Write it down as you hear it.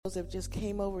couples that just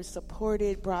came over,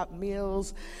 supported, brought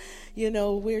meals. You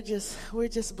know, we're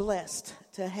just blessed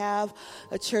to have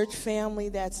a church family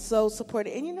that's so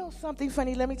supportive. And you know something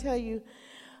funny? Let me tell you.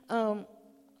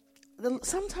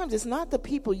 Sometimes it's not the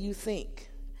people you think.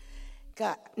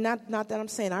 God, not that I'm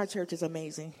saying our church is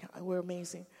amazing. We're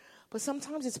amazing. But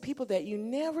sometimes it's people that you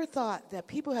never thought, that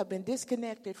people have been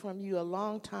disconnected from you a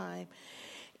long time.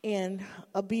 And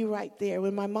I'll be right there.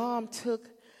 When my mom took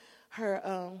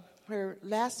her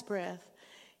last breath,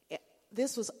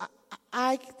 this was,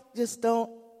 I just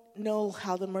don't know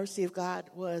how the mercy of God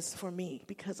was for me,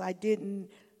 because I didn't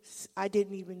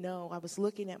even know. I was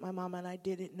looking at my mom and I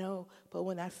didn't know. But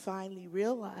when I finally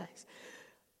realized,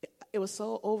 it was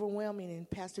so overwhelming. And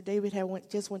Pastor David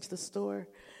just went to the store.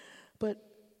 But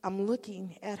I'm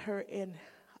looking at her, and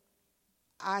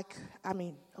I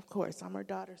mean, of course, I'm her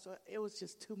daughter, so it was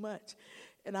just too much.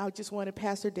 And I just wanted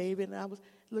Pastor David, and I would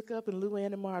look up, and Luann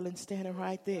and Marlon standing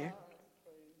right there.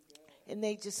 And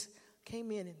they just came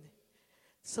in and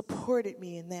supported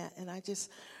me in that. And I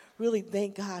just really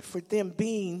thank God for them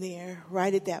being there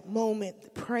right at that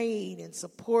moment, praying and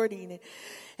supporting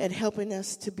and helping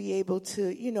us to be able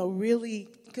to, you know, really,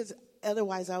 because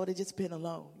otherwise I would have just been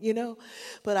alone, you know.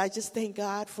 But I just thank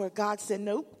God for God said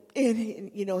nope.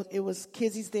 And you know, it was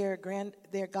Kizzy's their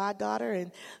goddaughter,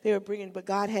 and they were bringing, but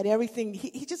God had everything.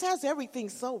 He just has everything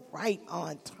so right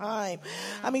on time.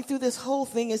 I mean, through this whole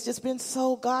thing, it's just been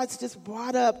so, God's just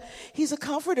brought up, he's a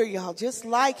comforter, y'all, just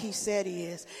like he said he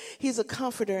is. He's a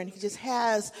comforter, and he just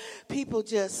has people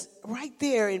just right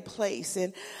there in place.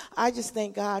 And I just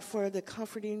thank God for the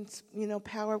comforting, you know,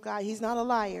 power of God. He's not a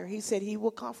liar. He said he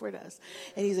will comfort us,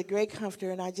 and he's a great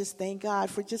comforter. And I just thank God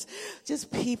for just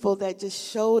people that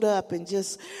just showed up and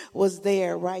just was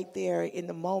there right there in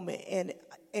the moment.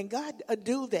 And God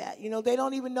do that. You know, they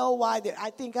don't even know why.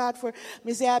 I thank God for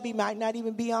Miss Abby might not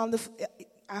even be on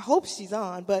I hope she's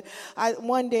on, but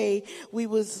one day we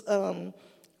was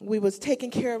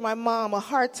taking care of my mom, a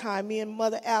hard time, me and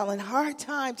Mother Allen, hard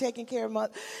time taking care of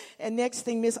Mother. And next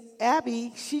thing, Miss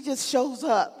Abby, she just shows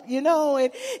up, you know,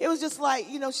 and it was just like,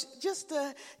 you know,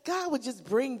 God would just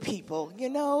bring people, you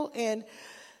know, and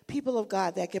people of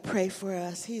God that can pray for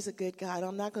us. He's a good God.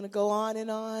 I'm not going to go on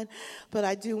and on, but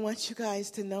I do want you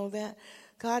guys to know that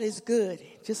God is good,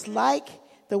 just like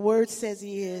the word says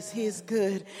he is. He is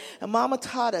good. And Mama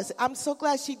taught us. I'm so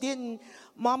glad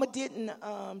Mama didn't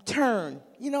turn.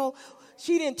 You know,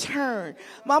 she didn't turn.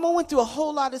 Mama went through a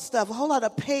whole lot of stuff, a whole lot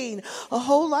of pain, a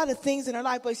whole lot of things in her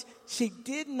life, but she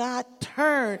did not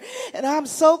turn. And I'm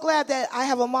so glad that I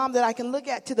have a mom that I can look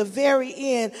at to the very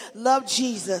end, loved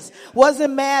Jesus,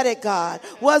 wasn't mad at God,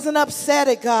 wasn't upset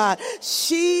at God.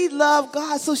 She loved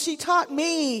God. So she taught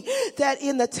me that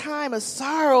in the time of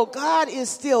sorrow, God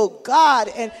is still God,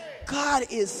 and God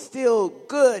is still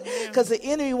good, because the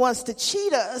enemy wants to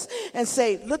cheat us and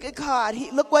say, look at God.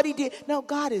 Look what he did. No,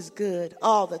 God is good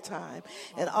all the time.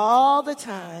 And all the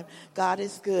time, God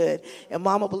is good. And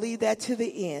Mama believed that to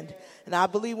the end. And I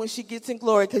believe when she gets in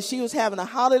glory, because she was having a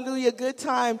hallelujah good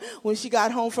time when she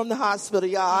got home from the hospital,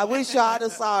 y'all. I wish y'all had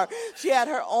saw her. She had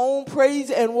her own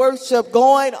praise and worship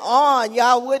going on.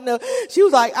 Y'all wouldn't have. She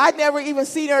was like, I'd never even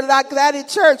seen her like that in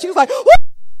church. She was like, woo!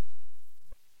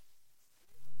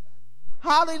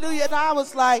 Hallelujah. And I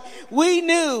was like, we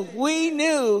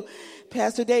knew,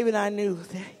 Pastor David and I knew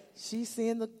that she's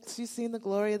seen the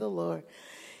glory of the Lord.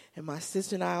 And my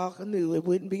sister and I all knew it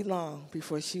wouldn't be long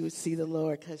before she would see the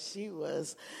Lord, because she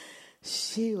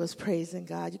was praising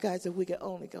God. You guys, if we could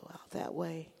only go out that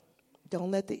way, don't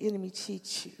let the enemy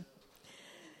cheat you.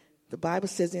 The Bible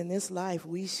says in this life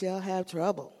we shall have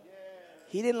trouble.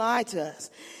 He didn't lie to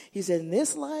us. He said in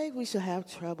this life we shall have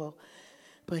trouble.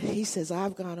 But he says,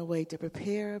 I've gone away to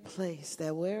prepare a place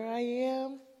that where I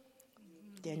am,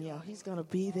 Danielle, he's going to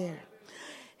be there.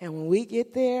 And when we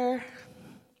get there,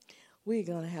 we're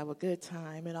going to have a good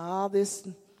time. And all this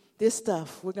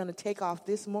stuff, we're going to take off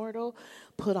this mortal,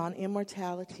 put on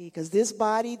immortality. Because this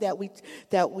body that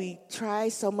we try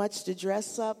so much to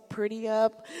dress up, pretty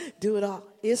up, do it all,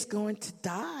 it's going to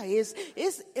die.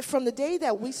 It's from the day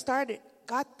that we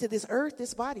got to this earth,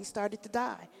 this body started to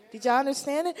die. Did y'all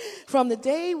understand it? From the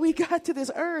day we got to this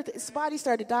earth, this body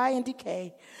started to die and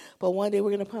decay. But one day we're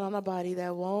going to put on a body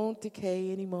that won't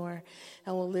decay anymore,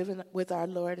 and we'll live with our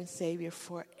Lord and Savior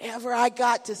forever. I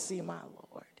got to see my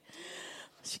Lord.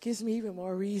 She gives me even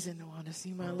more reason to want to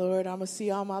see my Lord. I'm going to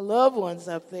see all my loved ones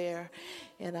up there,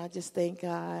 and I just thank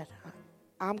God.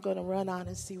 I'm going to run on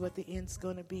and see what the end's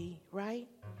going to be, right?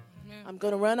 I'm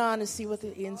going to run on and see what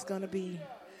the end's going to be.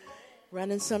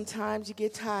 Running sometimes you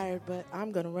get tired, but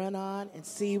I'm going to run on and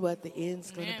see what the end's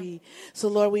going to be. So,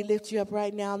 Lord, we lift you up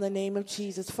right now in the name of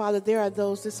Jesus. Father, there are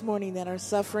those this morning that are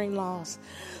suffering loss.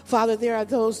 Father, there are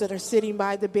those that are sitting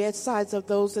by the bedsides of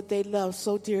those that they love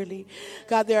so dearly.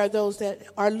 God, there are those that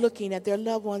are looking at their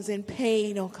loved ones in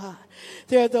pain, oh God.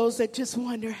 There are those that just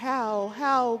wonder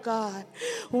how, God,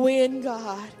 when,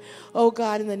 God. Oh,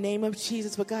 God, in the name of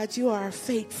Jesus. But, God, you are a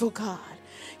faithful God.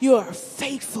 You are a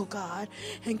faithful God.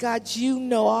 And God, you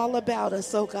know all about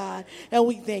us, oh God. And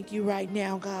we thank you right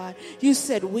now, God. You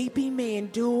said weeping may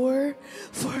endure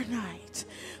for a night,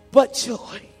 but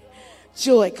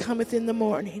joy cometh in the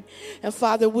morning. And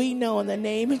Father, we know in the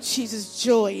name of Jesus,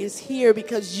 joy is here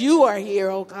because you are here,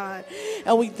 oh God.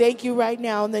 And we thank you right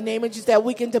now in the name of Jesus that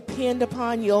we can depend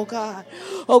upon you, oh God.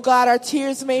 Oh God, our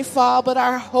tears may fall, but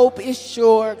our hope is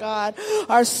sure, God.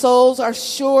 Our souls are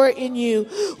sure in you.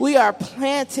 We are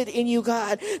planted in you,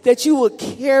 God, that you will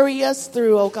carry us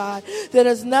through, oh God. That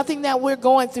there's nothing that we're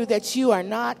going through that you are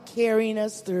not carrying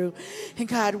us through. And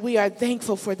God, we are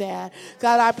thankful for that.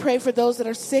 God, I pray for those that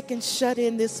are sick and shut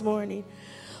in this morning.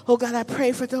 Oh God, I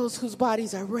pray for those whose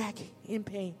bodies are racking in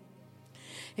pain.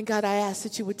 And God, I ask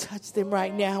that you would touch them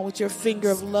right now with your finger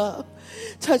of love.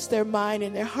 Touch their mind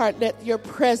and their heart. Let your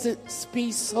presence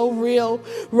be so real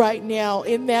right now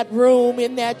in that room,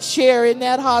 in that chair, in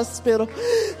that hospital.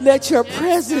 Let your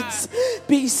presence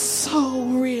be so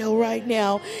real right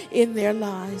now in their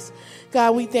lives.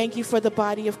 God, we thank you for the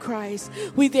body of Christ.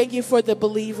 We thank you for the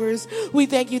believers. We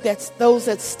thank you that those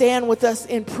that stand with us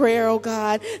in prayer, oh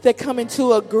God, that come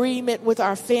into agreement with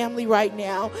our family right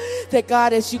now. That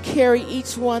God, as you carry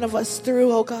each one of us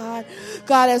through, oh God,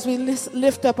 God, as we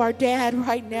lift up our dad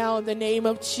right now in the name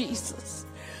of Jesus.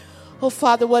 Oh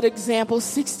Father, what example,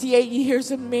 68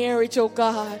 years of marriage, oh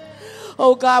God.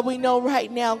 Oh, God, we know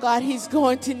right now, God, he's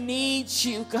going to need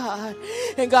you, God.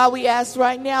 And, God, we ask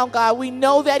right now, God, we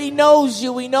know that he knows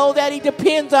you. We know that he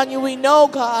depends on you. We know,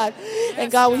 God.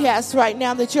 And, God, we ask right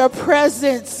now that your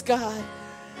presence, God,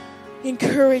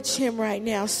 encourage him right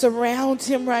now. Surround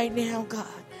him right now, God.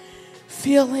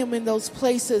 Fill him in those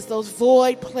places, those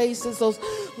void places, those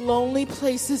lonely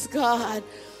places, God.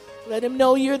 Let him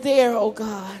know you're there, oh,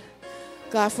 God.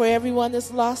 God, for everyone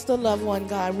that's lost a loved one,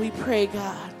 God, we pray,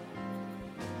 God.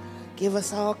 Give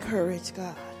us all courage,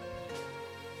 God.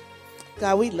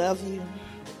 God, we love you.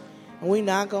 And we're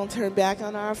not going to turn back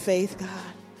on our faith,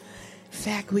 God. In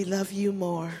fact, we love you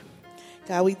more.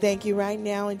 God, we thank you right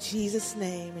now in Jesus'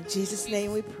 name. In Jesus'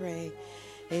 name we pray.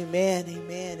 Amen,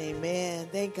 amen, amen.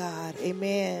 Thank God.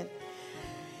 Amen.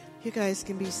 You guys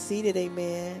can be seated.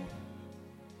 Amen.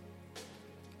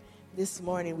 This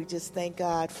morning we just thank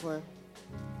God for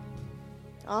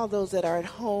all those that are at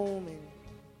home and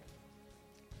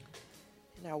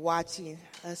are watching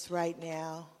us right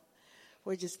now.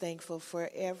 We're just thankful for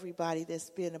everybody that's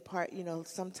been a part. You know,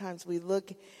 sometimes we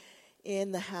look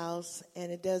in the house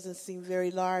and it doesn't seem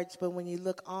very large, but when you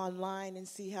look online and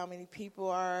see how many people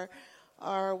are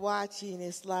watching,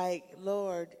 it's like,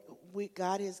 Lord,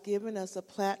 God has given us a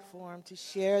platform to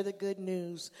share the good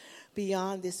news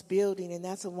beyond this building, and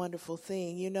that's a wonderful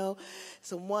thing. You know,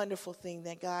 it's a wonderful thing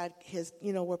that God has,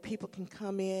 you know, where people can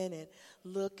come in and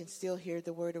look and still hear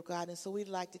the word of God. And so we'd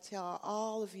like to tell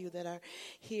all of you that are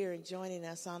here and joining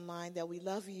us online that we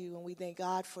love you and we thank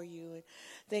God for you. And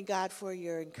thank God for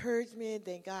your encouragement.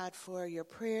 Thank God for your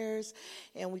prayers.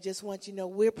 And we just want you to know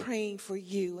we're praying for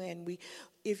you. And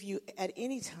if you at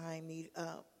any time need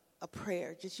a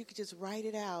prayer, you could just write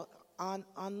it out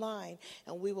online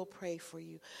and we will pray for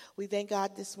you. We thank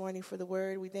God this morning for the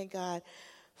word. We thank God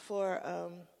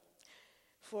for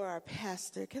our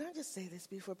pastor. Can I just say this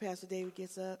before Pastor David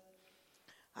gets up?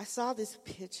 I saw this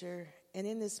picture, and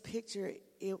in this picture,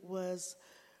 it was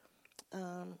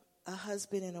a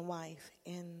husband and a wife,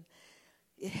 and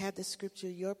it had the scripture,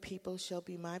 your people shall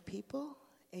be my people,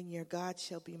 and your God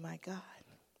shall be my God.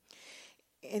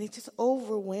 And it just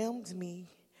overwhelmed me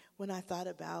when I thought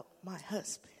about my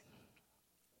husband.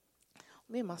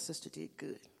 Me and my sister did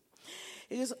good.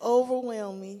 It just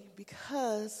overwhelmed me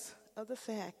because of the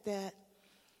fact that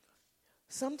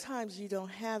sometimes you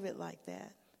don't have it like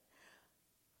that.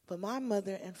 But my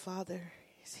mother and father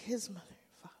is his mother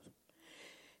and father.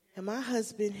 And my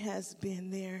husband has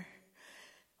been there,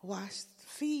 washed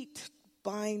feet,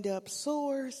 bind up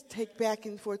sores, take back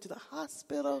and forth to the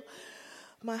hospital.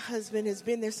 My husband has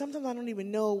been there. Sometimes I don't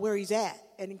even know where he's at.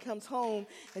 And he comes home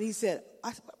and he said,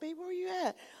 baby, where are you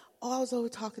at? Oh, I was over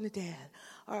talking to Dad.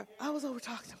 Or I was over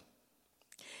talking to him.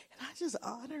 I just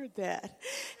honored that.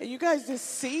 And you guys, this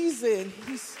season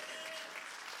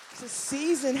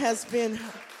has been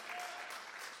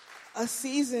a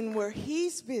season where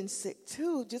he's been sick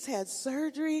too, just had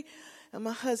surgery, and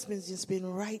my husband's just been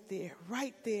right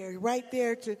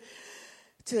there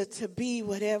to be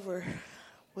whatever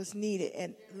was needed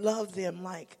and love them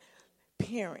like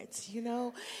parents,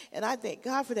 and I thank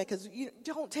God for that, because you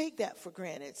don't take that for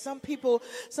granted. Some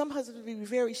husbands would be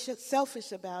very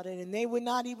selfish about it, and they would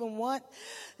not even want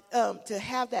to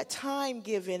have that time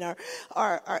given, or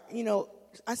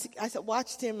I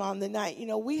watched him on the night.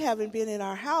 We haven't been in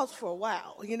our house for a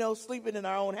while, sleeping in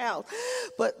our own house,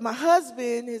 but my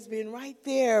husband has been right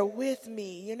there with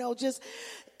me, just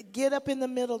get up in the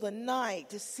middle of the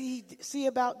night to see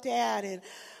about Dad, and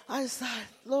I just thought,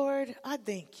 Lord, I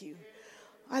thank you.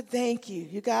 I thank you.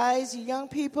 You guys, you young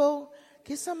people,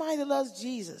 get somebody that loves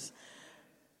Jesus.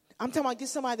 I'm talking about get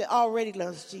somebody that already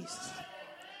loves Jesus.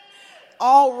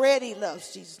 Already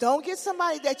loves Jesus. Don't get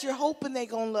somebody that you're hoping they're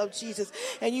going to love Jesus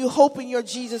and you hoping your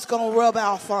Jesus going to rub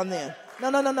off on them.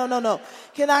 No.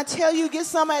 Can I tell you, get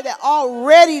somebody that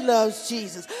already loves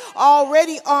Jesus,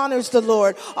 already honors the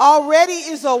Lord, already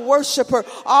is a worshiper,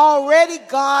 already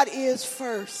God is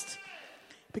first.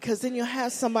 Because then you'll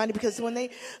have somebody, because when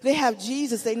they have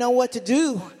Jesus, they know what to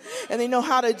do and they know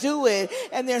how to do it,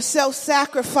 and they're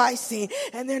self-sacrificing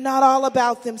and they're not all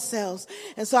about themselves.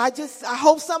 And so I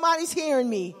hope somebody's hearing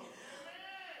me,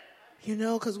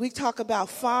 because we talk about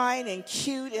fine and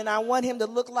cute, and I want him to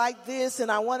look like this, and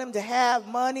I want him to have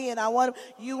money, and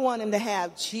you want him to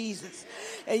have Jesus,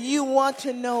 and you want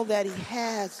to know that he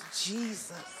has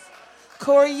Jesus.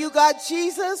 Corey, you got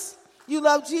Jesus? You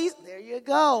love Jesus? There you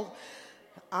go.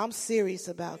 I'm serious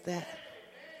about that.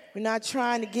 We're not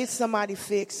trying to get somebody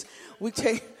fixed. We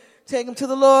take them to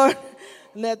the Lord.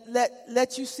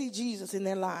 Let you see Jesus in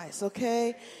their lives,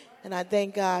 okay? And I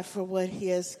thank God for what he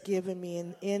has given me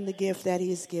and in the gift that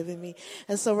he has given me.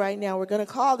 And so right now we're going to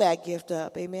call that gift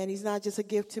up, amen. He's not just a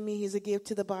gift to me. He's a gift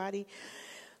to the body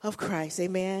of Christ,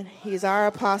 amen. He is our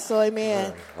apostle,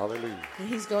 amen. Hallelujah. And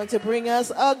he's going to bring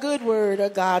us a good word, a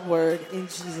God word, in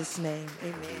Jesus' name,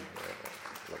 amen.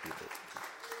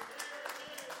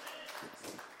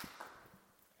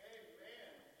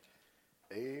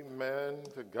 Amen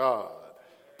to God.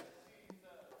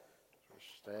 We're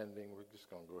standing. We're just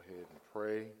going to go ahead and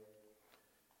pray.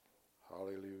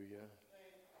 Hallelujah.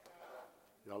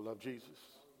 Y'all love Jesus?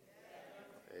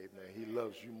 Amen. He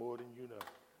loves you more than you know.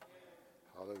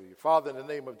 Hallelujah. Father, in the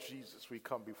name of Jesus, we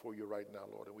come before you right now,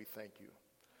 Lord, and we thank you,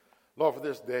 Lord, for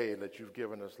this day that you've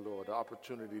given us, Lord, the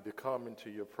opportunity to come into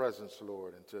your presence,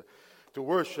 Lord, and to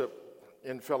worship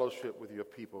in fellowship with your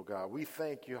people, God. We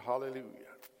thank you, hallelujah,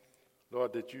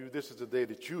 Lord, that this is the day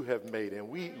that you have made, and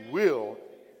we will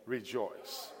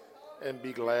rejoice and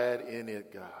be glad in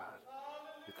it, God,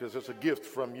 because it's a gift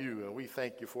from you, and we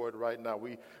thank you for it right now.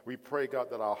 We pray, God,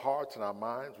 that our hearts and our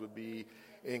minds would be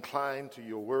inclined to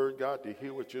your word, God, to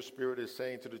hear what your Spirit is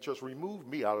saying to the church. Remove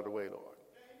me out of the way, Lord.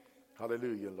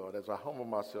 Hallelujah, Lord, as I humble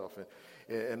myself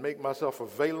and make myself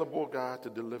available, God, to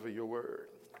deliver your word.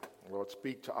 Lord,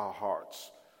 speak to our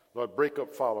hearts. Lord, break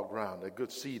up fallow ground, that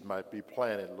good seed might be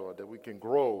planted, Lord, that we can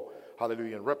grow,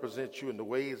 hallelujah, and represent you in the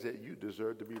ways that you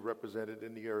deserve to be represented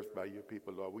in the earth by your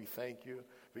people, Lord. We thank you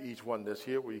for each one that's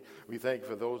here. We thank you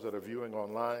for those that are viewing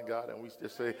online, God, and we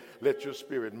just say, let your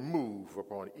Spirit move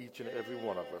upon each and every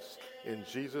one of us. In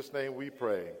Jesus' name we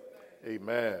pray.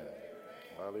 Amen.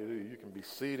 Hallelujah. You can be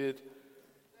seated.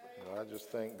 I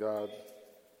just thank God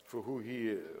for who he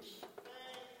is.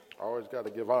 I always got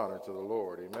to give honor to the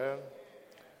Lord. Amen.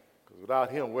 Because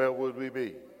without him, where would we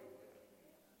be?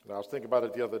 And I was thinking about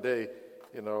it the other day,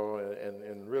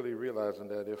 and really realizing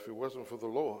that if it wasn't for the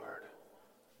Lord,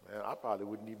 man, I probably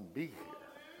wouldn't even be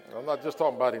here. I'm not just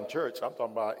talking about in church. I'm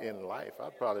talking about in life.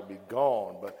 I'd probably be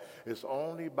gone. But it's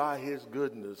only by his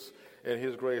goodness and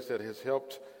his grace that has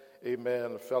helped,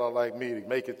 amen, a fellow like me to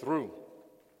make it through.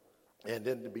 And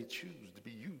then to be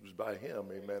used by him,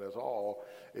 amen, is all.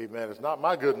 Amen. It's not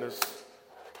my goodness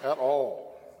at all.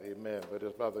 Amen. But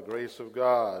it's by the grace of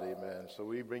God. Amen. So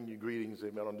we bring you greetings,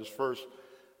 amen, on this first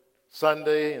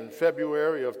Sunday in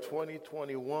February of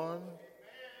 2021.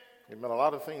 Amen. A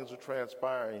lot of things are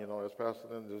transpiring, as Pastor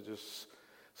Linda was just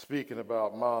speaking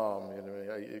about Mom.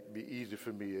 It'd be easy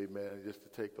for me, amen, just to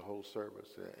take the whole service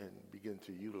and begin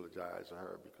to utilize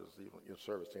her because your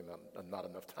service ain't not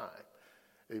enough time.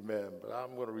 Amen. But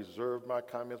I'm going to reserve my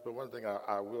comments. But one thing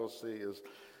I will say is,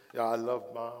 I love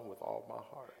Mom with all my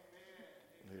heart.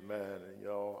 Amen. And,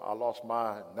 I lost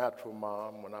my natural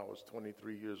mom when I was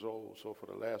 23 years old. So for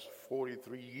the last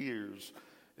 43 years,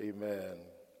 amen,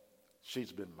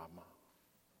 she's been my mom.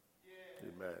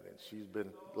 Amen. And she's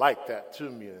been like that to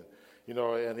me. And,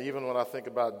 and even when I think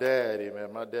about Dad,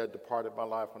 amen, my dad departed my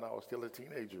life when I was still a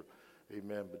teenager.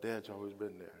 Amen. But Dad's always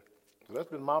been there. So that's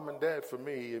been mom and dad for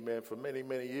me, amen, for many,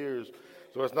 many years.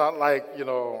 So it's not like,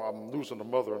 I'm losing a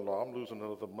mother-in-law. I'm losing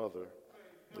another mother.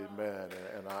 Amen.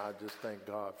 And I just thank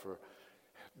God for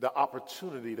the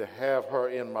opportunity to have her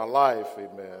in my life,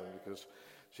 amen, because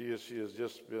she has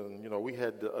just been, we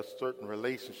had a certain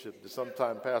relationship that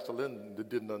sometimes Pastor Linda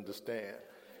didn't understand,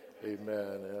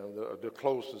 amen, and the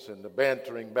closeness and the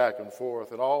bantering back and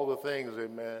forth and all the things,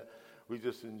 amen, we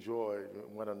just enjoy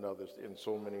one another in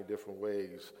so many different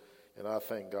ways, and I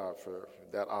thank God for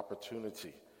that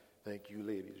opportunity. Thank you,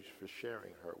 ladies, for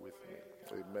sharing her with me,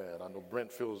 amen. I know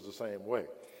Brent feels the same way.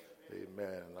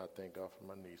 Amen. And I thank God for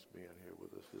my niece being here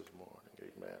with us this morning.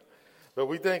 Amen. But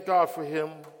we thank God for him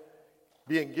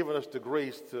being given us the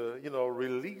grace to,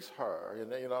 release her.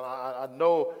 And, I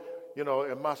know,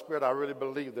 in my spirit, I really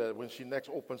believe that when she next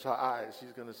opens her eyes,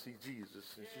 she's going to see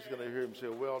Jesus. And she's going to hear him say,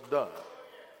 well done,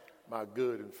 my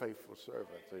good and faithful servant.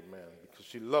 Amen. Because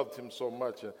she loved him so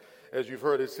much. And as you've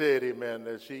heard it said, amen,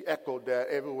 that she echoed that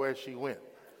everywhere she went.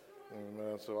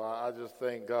 Amen. So I just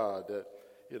thank God that,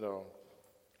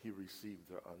 he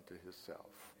received her unto himself.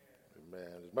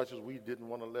 Amen. As much as we didn't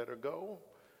want to let her go,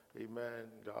 amen,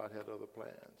 God had other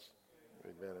plans.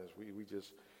 Amen. As we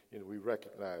just, we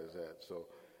recognize that. So,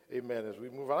 amen, as we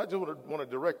move on, I just want to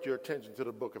direct your attention to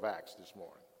the book of Acts this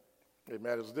morning.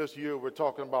 Amen. As this year we're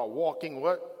talking about walking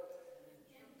what?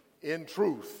 In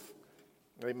truth.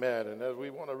 Amen. And as we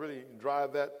want to really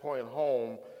drive that point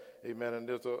home, amen, and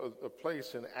there's a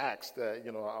place in Acts that,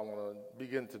 I want to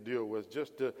begin to deal with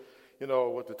just to,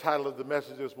 with the title of the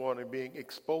message this morning being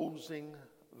Exposing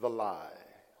the Lie.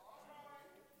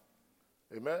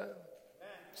 Amen?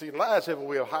 See, lies have a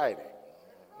way of hiding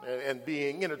and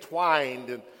being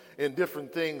intertwined in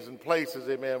different things and places,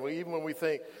 amen. Even when we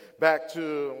think back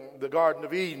to the Garden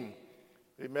of Eden,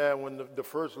 amen, when the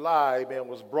first lie, amen,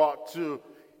 was brought to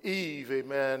Eve,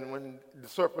 amen, when the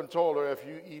serpent told her, if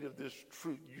you eat of this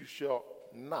fruit, you shall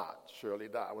not surely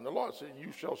die. When the Lord said,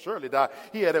 you shall surely die,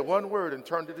 he added one word and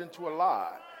turned it into a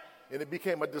lie. And it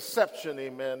became a deception,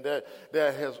 amen, that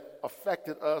has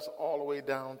affected us all the way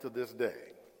down to this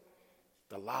day.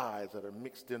 The lies that are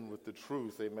mixed in with the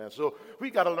truth, amen. So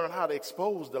we got to learn how to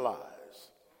expose the lies,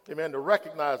 amen, to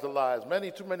recognize the lies.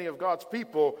 Too many of God's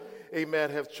people, amen,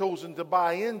 have chosen to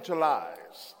buy into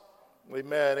lies,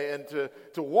 amen, and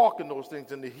to walk in those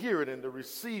things and to hear it and to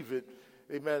receive it.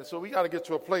 Amen. So we got to get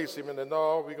to a place, amen, that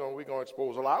no, we're going to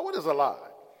expose a lie. What is a lie?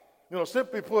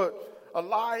 Simply put, a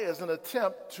lie is an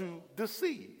attempt to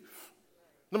deceive.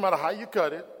 No matter how you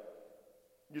cut it,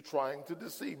 you're trying to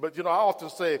deceive. But, I often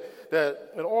say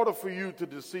that in order for you to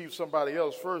deceive somebody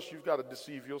else, first you've got to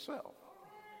deceive yourself.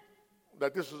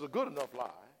 That this is a good enough lie,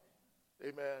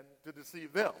 amen, to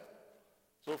deceive them.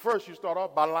 So first you start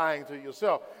off by lying to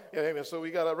yourself. Amen. So we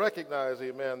got to recognize,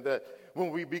 amen, that when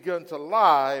we begin to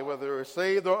lie, whether it's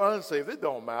saved or unsaved, it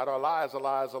don't matter. A lie is a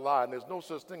lie is a lie. And there's no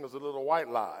such thing as a little white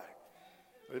lie.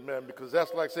 Amen. Because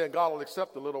that's like saying God will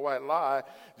accept a little white lie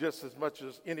just as much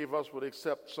as any of us would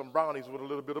accept some brownies with a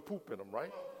little bit of poop in them,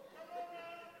 right?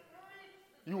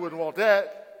 You wouldn't want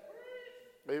that.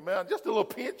 Amen. Just a little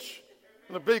pinch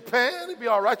in a big pan, it'd be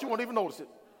all right. You won't even notice it.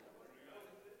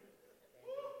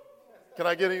 Can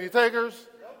I get any takers?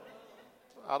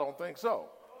 I don't think so.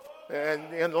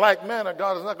 And in like manner,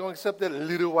 God is not going to accept that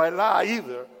little white lie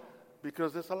either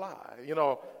because it's a lie.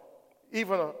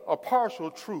 Even a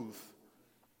partial truth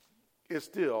is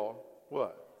still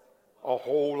what? A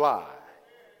whole lie.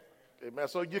 Amen.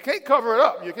 So you can't cover it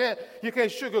up. You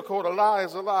can't sugarcoat a lie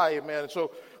as a lie, amen.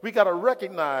 So we got to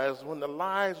recognize when the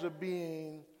lies are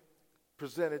being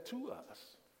presented to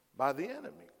us by the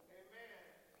enemy.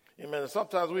 Amen. And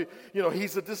sometimes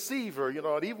he's a deceiver,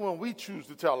 and even when we choose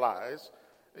to tell lies,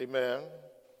 amen.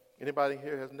 Anybody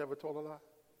here has never told a lie?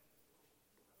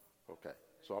 Okay,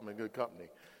 so I'm in good company.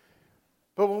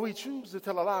 But when we choose to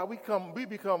tell a lie, we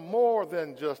become more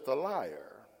than just a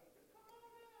liar.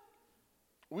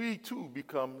 We too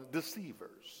become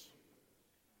deceivers.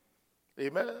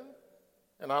 Amen.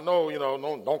 And I know,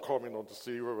 don't call me no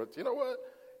deceiver, but you know what?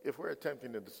 If we're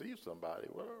attempting to deceive somebody,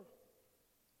 well,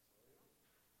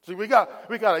 see, we got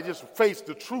to just face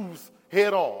the truth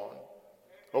head on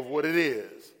of what it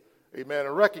is. Amen.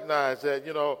 And recognize that,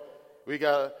 we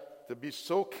got to be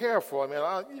so careful. I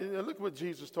mean, look what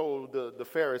Jesus told the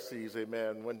Pharisees,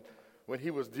 amen, when he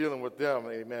was dealing with them,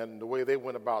 amen, the way they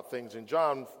went about things. In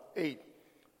John 8,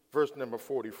 verse number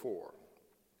 44.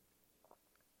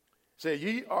 Say,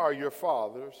 ye are your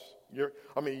fathers,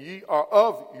 ye are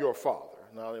of your father.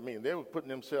 Now, they were putting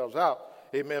themselves out.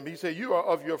 Amen. But he said, you are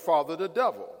of your father, the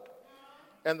devil.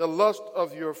 And the lust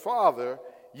of your father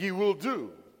ye will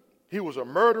do. He was a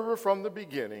murderer from the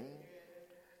beginning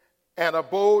and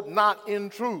abode not in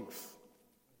truth.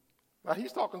 Now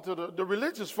he's talking to the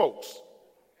religious folks.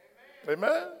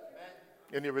 Amen?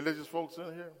 Any religious folks in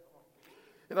here?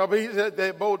 You know, but he said they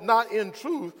abode not in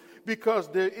truth because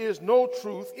there is no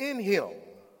truth in him.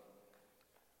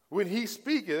 When he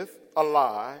speaketh a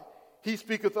lie, he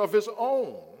speaketh of his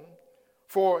own,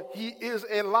 for he is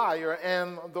a liar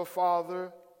and the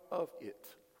father of it.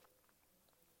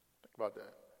 Think about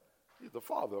that. He's the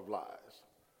father of lies.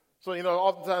 So, you know,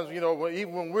 oftentimes, you know,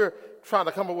 even when we're trying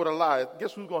to come up with a lie,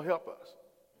 guess who's going to help us?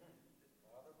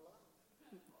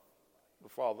 The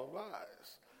father of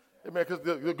lies. Amen, because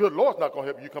the good Lord's not going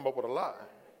to help you come up with a lie.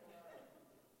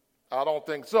 I don't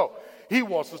think so. He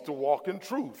wants us to walk in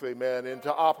truth, amen, and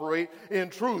to operate in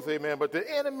truth, amen. But the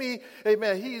enemy,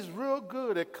 amen, he's real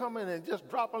good at coming and just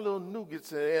dropping little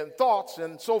nuggets and thoughts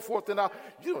and so forth. And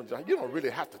you don't really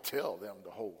have to tell them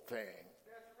the whole thing.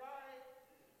 That's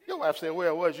right. Your wife said,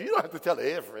 "Where was you?" You don't have to tell her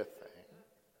everything.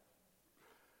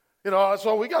 You know,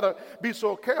 so we got to be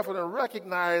so careful and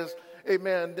recognize,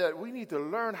 amen, that we need to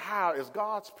learn how, as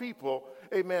God's people,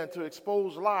 amen, to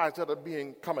expose lies that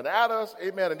are coming at us,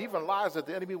 amen, and even lies that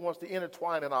the enemy wants to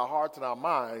intertwine in our hearts and our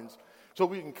minds so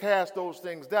we can cast those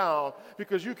things down,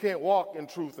 because you can't walk in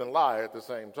truth and lie at the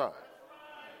same time.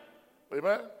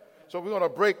 Amen? So we're going to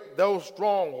break those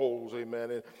strongholds, amen,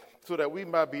 and so that we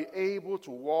might be able to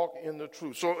walk in the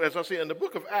truth. So as I say, in the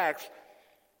book of Acts,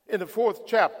 in the 4th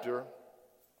chapter,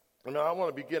 and I want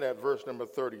to begin at verse number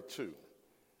 32.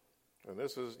 And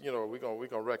this is, you know, we're going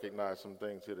to recognize some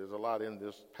things here. There's a lot in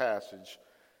this passage,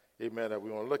 amen, that we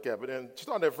want to look at. But then,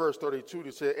 starting at verse 32,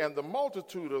 it says, "And the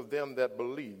multitude of them that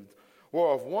believed were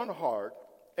of one heart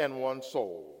and one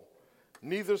soul.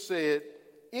 Neither said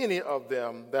any of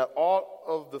them that aught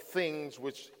of the things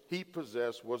which he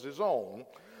possessed was his own,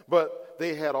 but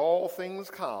they had all things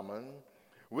common.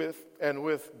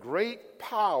 With great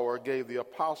power gave the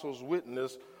apostles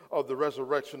witness of the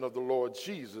resurrection of the Lord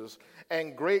Jesus,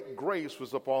 and great grace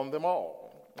was upon them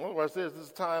all." In other words, there's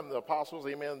this time the apostles,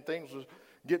 amen, things was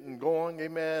getting going,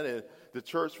 amen, and the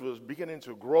church was beginning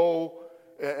to grow,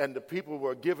 and the people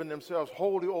were giving themselves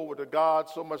wholly over to God,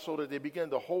 so much so that they began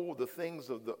to hold the things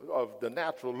of the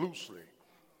natural loosely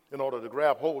in order to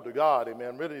grab hold of God,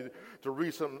 amen, really to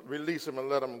release them and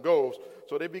let them go.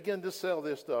 So they began to sell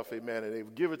their stuff, amen, and they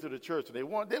would give it to the church, and they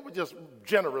were just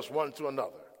generous one to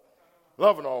another,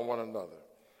 loving on one another.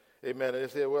 Amen. And they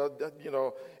said, well, you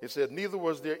know, it said, "Neither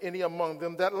was there any among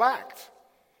them that lacked.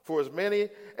 For as many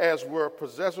as were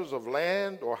possessors of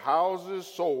land or houses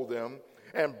sold them,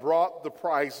 and brought the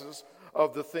prices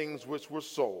of the things which were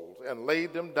sold, and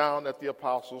laid them down at the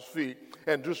apostles' feet.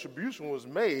 And distribution was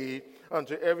made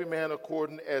unto every man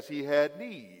according as he had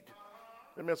need."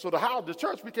 Amen. So the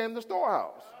church became the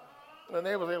storehouse. And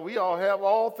they were saying, we all have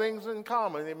all things in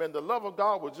common. Amen. The love of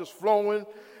God was just flowing.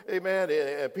 Amen.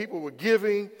 And people were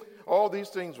giving. All these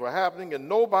things were happening, and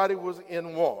nobody was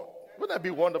in want. Wouldn't that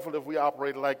be wonderful if we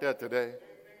operated like that today?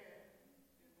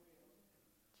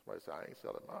 Somebody said, "I ain't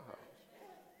selling my house.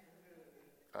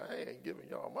 I ain't giving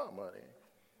y'all my money."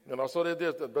 You know, so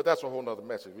but that's a whole other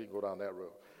message. We can go down that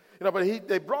road. You know, but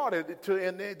they brought it to,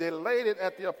 and they laid it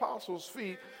at the apostles'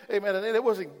 feet. Amen. And it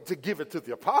wasn't to give it to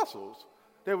the apostles.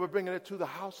 They were bringing it to the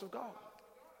house of God,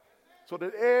 so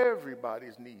that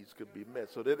everybody's needs could be met,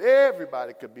 so that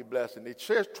everybody could be blessed. And they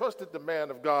trusted the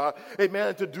man of God,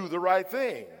 amen, to do the right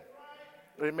thing,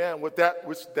 amen, with that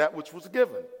which was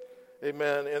given,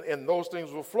 amen. And those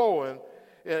things were flowing.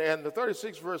 And the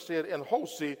 36th verse said, "And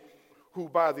Hosea, who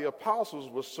by the apostles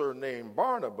was surnamed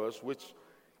Barnabas," which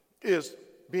is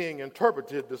being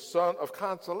interpreted the son of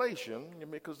consolation,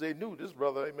 because they knew this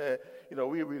brother, amen. You know,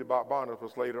 we read about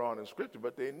Barnabas later on in Scripture,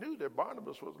 but they knew that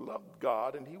Barnabas loved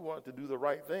God and he wanted to do the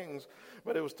right things.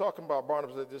 But it was talking about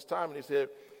Barnabas at this time, and he said,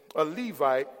 "A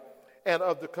Levite and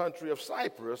of the country of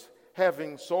Cyprus,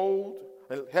 having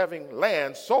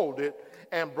land, sold it,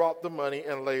 and brought the money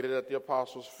and laid it at the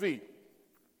apostles' feet."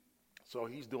 So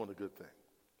he's doing a good thing.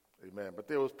 Amen. But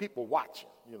there was people watching,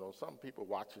 you know, some people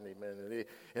watching, amen,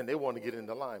 and they want to get in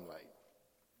the limelight.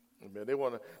 Amen. They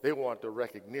want the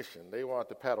recognition. They want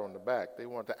the pat on the back. They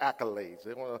want the accolades.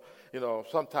 They want to, you know,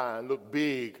 sometimes look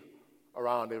big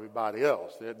around everybody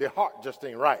else. Their heart just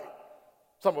ain't right.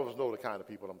 Some of us know the kind of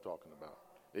people I'm talking about.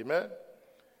 Amen.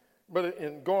 But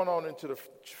in going on into the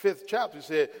 5th chapter, he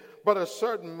said, "But a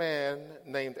certain man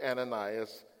named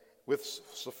Ananias, with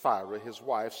Sapphira, his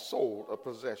wife, sold a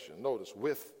possession." Notice,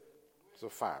 with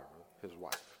Sapphira, his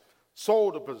wife,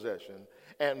 sold a possession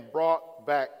and brought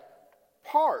back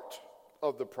part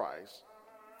of the price.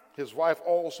 His wife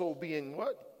also being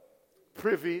what?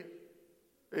 Privy.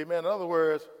 Amen. In other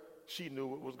words, she knew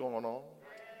what was going on.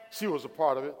 She was a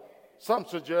part of it. Some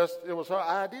suggest it was her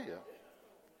idea.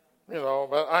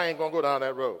 But I ain't going to go down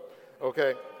that road,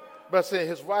 okay? But see,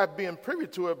 his wife being privy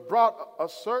to it brought a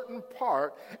certain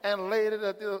part and laid it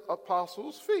at the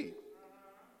apostles' feet.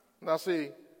 Now see,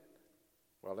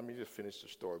 well, let me just finish the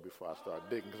story before I start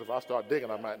digging, because if I start digging,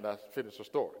 I might not finish the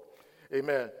story.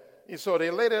 Amen. And so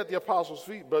they laid it at the apostles'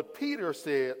 feet, but Peter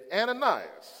said,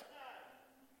 Ananias,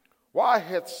 why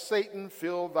hath Satan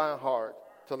filled thy heart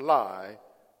to lie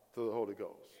to the Holy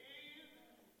Ghost?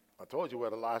 I told you where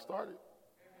the lie started.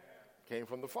 It came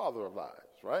from the father of lies,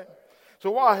 right? So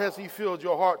why has he filled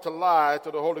your heart to lie to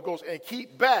the Holy Ghost and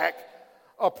keep back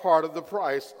a part of the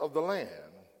price of the land?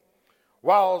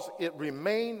 Whilst it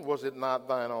remained, was it not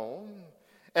thine own?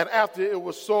 And after it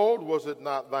was sold, was it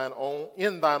not thine own,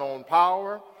 in thine own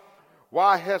power?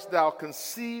 Why hast thou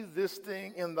conceived this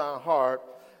thing in thy heart?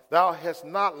 Thou hast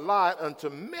not lied unto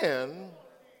men,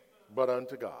 but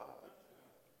unto God.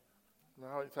 Now,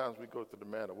 how many times we go to the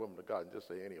man or woman of God and just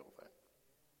say any old thing?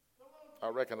 I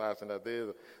recognize that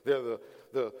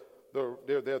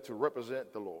they're there to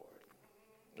represent the Lord.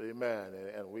 Amen.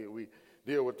 And we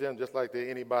deal with them just like they're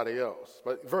anybody else.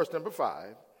 But verse number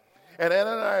 5, and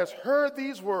Ananias heard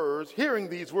these words, hearing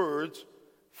these words,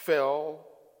 fell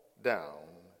down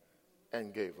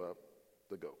and gave up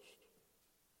the ghost.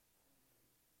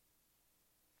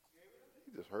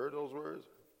 He just heard those words,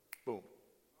 boom,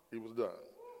 he was done.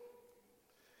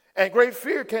 And great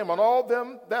fear came on all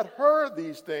them that heard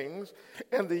these things,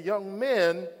 and the young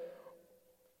men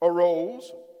arose,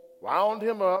 wound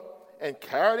him up, and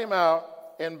carried him out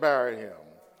and buried him.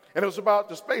 And it was about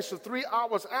the space of 3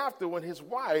 hours after when his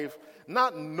wife,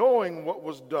 not knowing what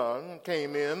was done,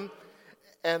 came in,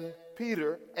 and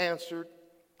Peter answered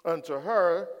unto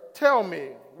her, Tell me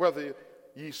whether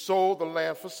ye sold the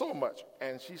land for so much.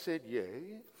 And she said,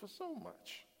 Yea, for so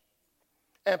much.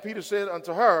 And Peter said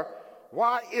unto her,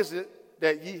 Why is it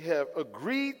that ye have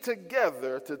agreed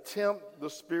together to tempt the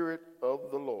Spirit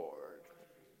of the Lord?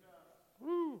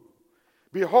 Woo.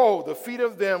 Behold, the feet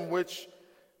of them which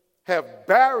have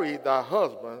buried thy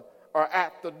husband are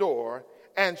at the door,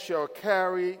 and shall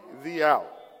carry thee out.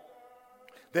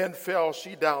 Then fell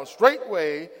she down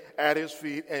straightway at his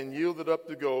feet, and yielded up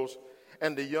the ghost.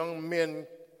 And the young men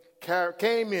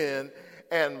came in,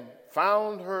 and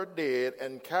found her dead,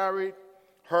 and carried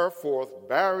her forth,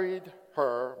 buried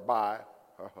her by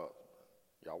her husband.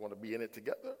 Y'all want to be in it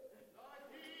together?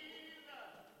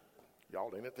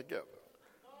 Y'all in it together.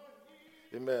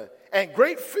 Amen. And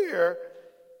great fear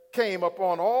came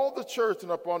upon all the church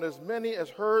and upon as many as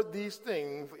heard these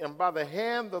things, and by the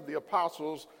hand of the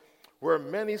apostles were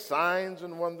many signs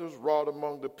and wonders wrought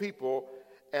among the people,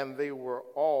 and they were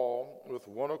all with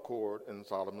one accord in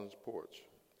Solomon's porch.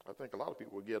 I think a lot of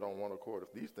people would get on one accord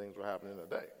if these things were happening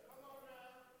today.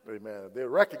 Amen. They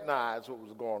recognized what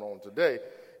was going on today,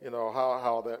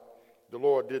 how that the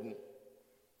Lord didn't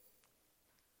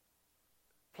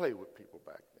play with people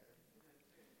back then.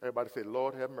 Everybody say,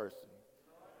 Lord, have mercy.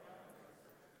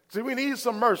 See, we need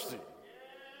some mercy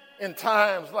in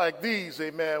times like these,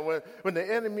 amen, when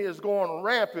the enemy is going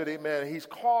rampant, amen. He's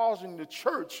causing the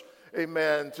church,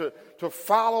 amen, to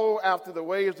follow after the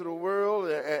ways of the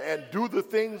world and do the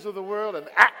things of the world and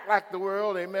act like the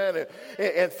world, amen,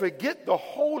 and forget the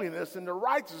holiness and the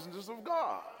righteousness of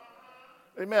God.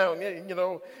 Amen.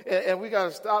 And we got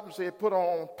to stop and say, put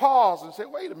on pause and say,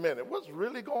 wait a minute, what's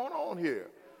really going on here?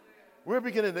 We're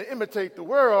beginning to imitate the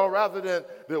world rather than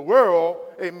the world,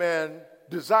 amen,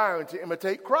 desiring to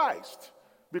imitate Christ,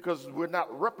 because we're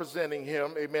not representing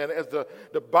him, amen, as the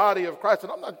body of Christ.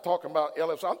 And I'm not talking about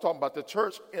LFC, I'm talking about the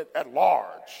church at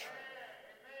large.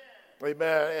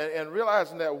 Amen. And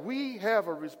realizing that we have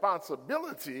a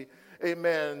responsibility,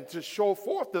 amen, to show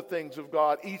forth the things of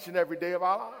God each and every day of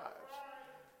our lives.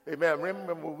 Amen.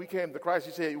 Remember when we came to Christ,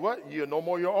 he said, what? You're no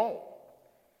more your own.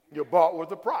 You're bought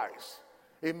with a price.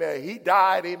 Amen. He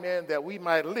died, amen, that we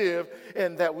might live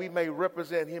and that we may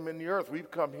represent him in the earth. We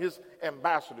become his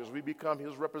ambassadors. We become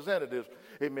his representatives.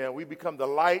 Amen. We become the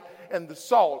light and the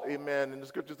salt. Amen. And the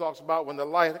scripture talks about when the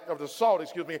light of the salt,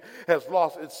 has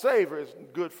lost its savor, it's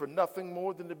good for nothing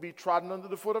more than to be trodden under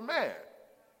the foot of man.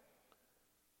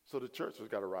 So the church has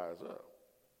got to rise up.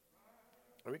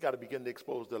 And we got to begin to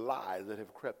expose the lies that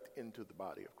have crept into the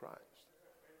body of Christ.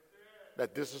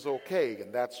 That this is okay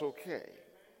and that's okay.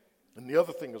 And the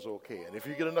other thing is okay. And if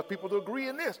you get enough people to agree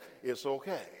in this, it's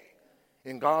okay.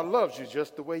 And God loves you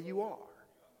just the way you are.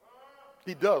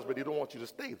 He does, but he don't want you to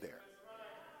stay there.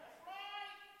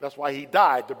 That's why he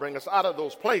died, to bring us out of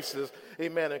those places,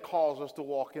 amen, and cause us to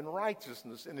walk in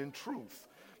righteousness and in truth.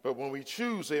 But when we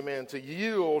choose, amen, to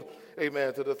yield,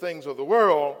 amen, to the things of the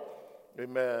world,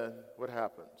 amen, what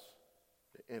happens?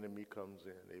 the enemy comes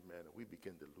in, amen, and we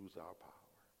begin to lose our power.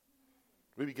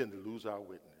 We begin to lose our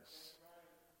witness.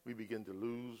 We begin to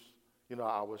lose,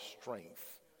 our strength.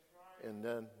 And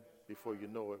then, before you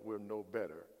know it, we're no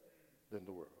better than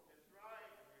the world.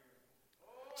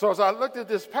 So as I looked at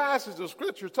this passage of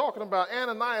Scripture talking about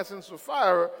Ananias and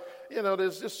Sapphira,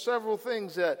 there's just several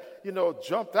things that,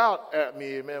 jumped out at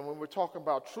me, man, when we're talking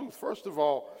about truth. First of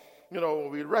all, when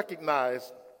we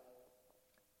recognize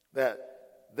that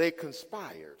they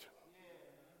conspired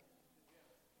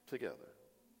together.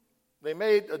 They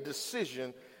made a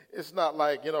decision. It's not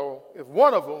like, if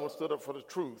one of them stood up for the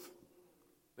truth,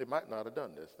 they might not have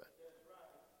done this thing.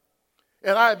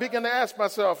 And I began to ask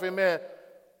myself, amen,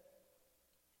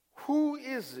 who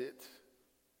is it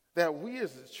that we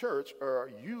as the church,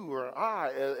 or you or I,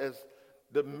 as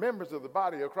the members of the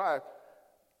body of Christ,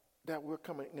 that we're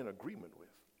coming in agreement with?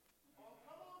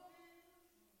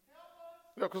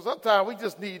 Because sometimes we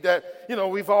just need that,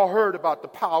 we've all heard about the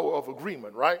power of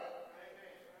agreement, right?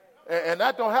 And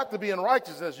that don't have to be in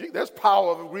righteousness. There's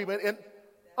power of agreement in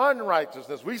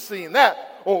unrighteousness. We've seen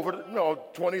that over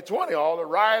 2020, all the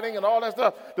rioting and all that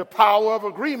stuff. The power of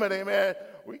agreement, amen.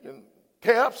 We can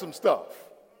tear up some stuff.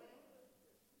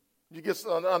 You get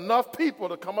enough people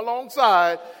to come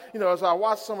alongside. As I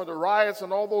watched some of the riots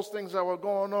and all those things that were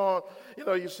going on,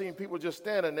 you've seen people just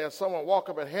standing there. Someone walk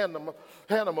up and hand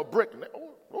them a brick. And they,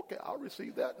 oh, okay, I'll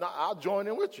receive that. Now I'll join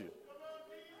in with you.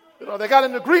 They got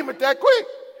an agreement that quick.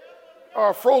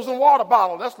 Or a frozen water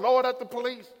bottle. Let's lower it at the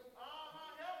police.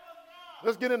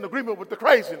 Let's get in agreement with the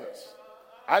craziness.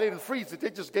 I didn't freeze it. They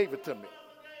just gave it to me.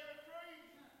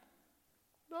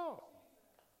 No.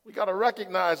 We got to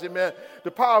recognize, amen,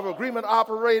 the power of agreement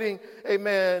operating,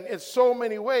 amen, in so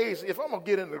many ways. If I'm going to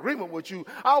get in agreement with you,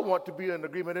 I want to be in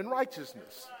agreement in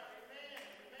righteousness.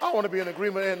 I want to be in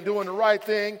agreement in doing the right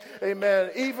thing,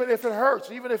 amen, even if it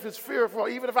hurts, even if it's fearful,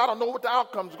 even if I don't know what the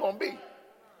outcome's going to be.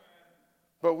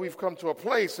 But we've come to a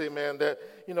place, amen, that,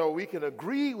 we can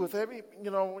agree with every,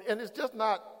 and it's just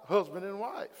not husband and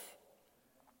wife.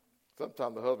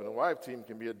 Sometimes the husband and wife team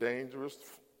can be a dangerous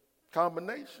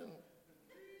combination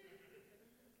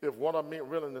if one of them ain't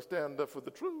willing to stand up for the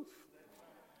truth.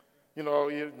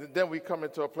 Then we come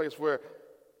into a place where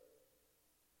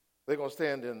they're going to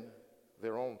stand in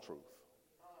their own truth.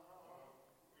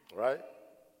 Right?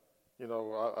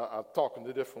 I've talked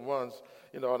to different ones,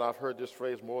 and I've heard this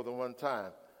phrase more than one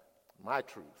time. My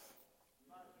truth.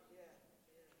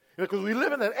 Because we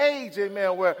live in an age,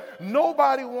 amen, where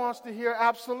nobody wants to hear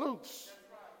absolutes.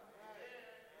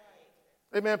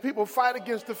 Amen. People fight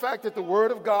against the fact that the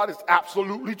Word of God is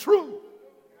absolutely true.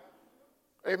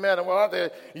 Amen.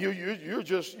 And you're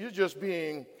just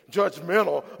being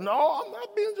judgmental. No, I'm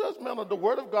not being judgmental. The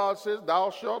Word of God says, "Thou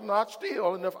shalt not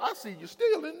steal." And if I see you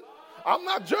stealing, I'm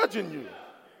not judging you.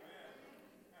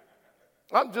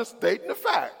 I'm just stating the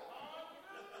fact.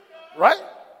 Right?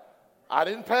 I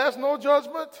didn't pass no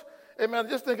judgment. Amen.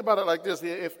 Just think about it like this.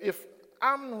 If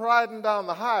I'm riding down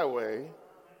the highway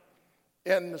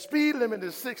and the speed limit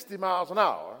is 60 miles an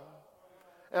hour,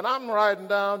 and I'm riding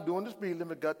down doing the speed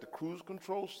limit, got the cruise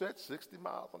control set 60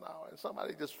 miles an hour, and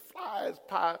somebody just flies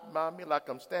by me like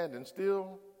I'm standing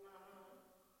still,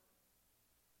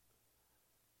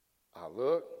 I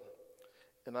look,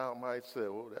 and I might say,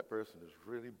 oh, that person is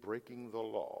really breaking the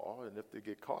law, and if they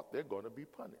get caught, they're going to be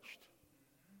punished.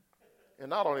 And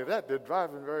not only that, they're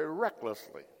driving very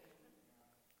recklessly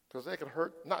because they could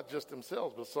hurt not just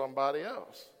themselves, but somebody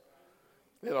else.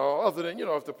 Other than,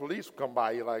 if the police come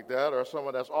by you like that or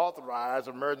someone that's authorized,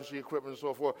 emergency equipment and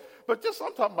so forth. But just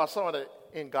I'm talking about someone that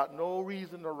ain't got no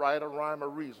reason to write a rhyme or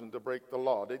reason to break the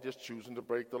law. They're just choosing to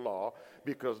break the law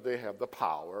because they have the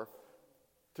power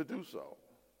to do so.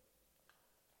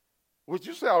 Would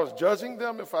you say I was judging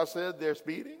them if I said they're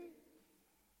speeding?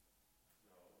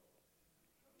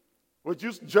 Would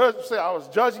you say I was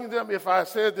judging them if I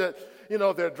said that,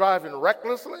 they're driving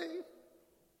recklessly?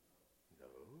 No.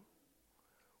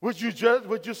 Would you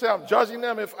say I'm judging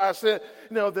them if I said,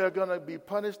 they're going to be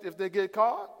punished if they get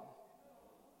caught?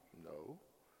 No.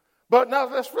 But now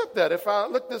let's flip that. If I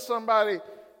looked at somebody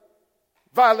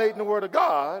violating the Word of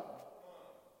God,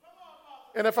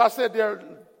 and if I said they're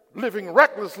living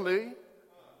recklessly,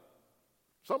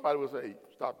 somebody would say,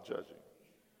 stop judging.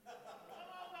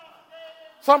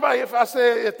 Somebody, if I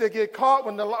say if they get caught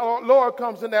when the Lord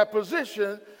comes in that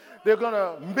position, they're going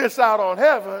to miss out on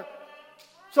heaven,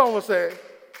 someone will say,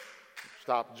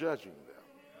 stop judging them.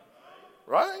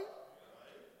 Right?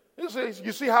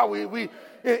 You see how we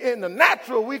in the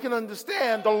natural, we can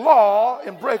understand the law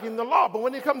and breaking the law. But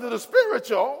when it comes to the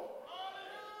spiritual,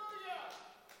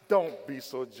 don't be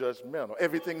so judgmental.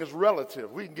 Everything is relative.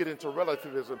 We can get into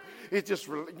relativism. It just,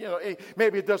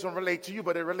 maybe it doesn't relate to you,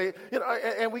 but it relates,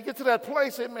 and we get to that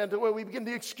place, amen, to where we begin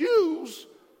to excuse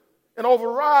and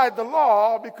override the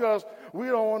law because we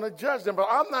don't want to judge them. But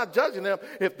I'm not judging them.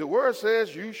 If the word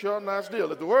says you shall not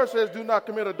steal, if the word says do not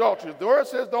commit adultery, if the word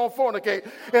says don't fornicate,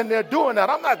 and they're doing that,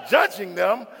 I'm not judging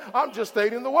them. I'm just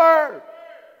stating the word.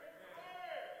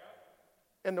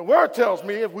 And the word tells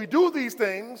me if we do these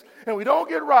things and we don't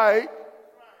get right,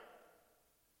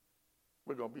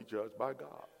 we're going to be judged by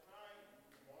God.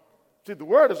 See, the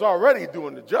word is already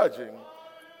doing the judging.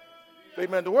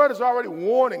 Amen. The word is already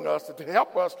warning us to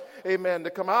help us, amen, to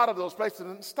come out of those places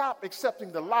and stop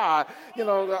accepting the lie.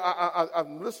 I've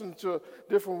listened to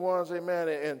different ones,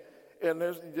 amen, and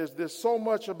there's so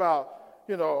much about,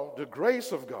 the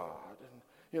grace of God.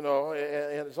 And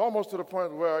it's almost to the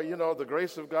point where, the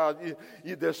grace of God,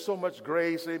 there's so much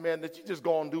grace, amen, that you just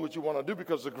go and do what you want to do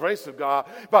because the grace of God,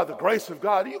 by the grace of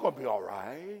God, you're going to be all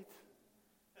right.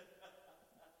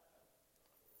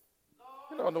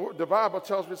 The Bible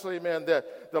tells me, amen,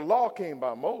 that the law came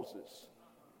by Moses.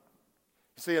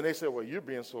 See, and they said, well, you're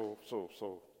being so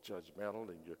judgmental,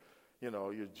 and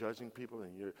you're judging people,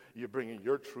 and you're bringing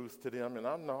your truth to them. And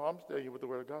I'm telling you what the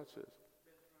Word of God says.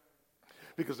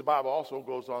 Because the Bible also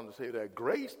goes on to say that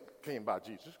grace came by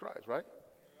Jesus Christ, right?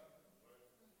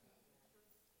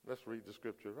 Let's read the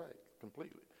scripture right,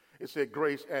 completely. It said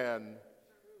grace and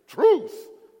truth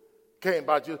came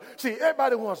by Jesus. See,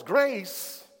 everybody wants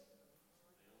grace,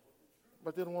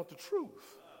 but they don't want the truth.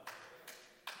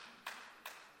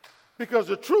 Because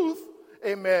the truth,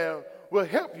 amen, will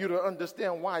help you to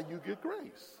understand why you get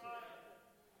grace.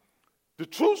 The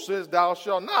truth says thou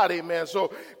shalt not, amen.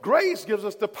 So grace gives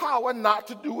us the power not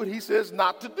to do what he says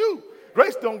not to do.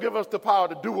 Grace don't give us the power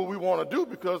to do what we want to do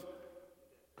because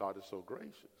God is so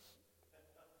gracious.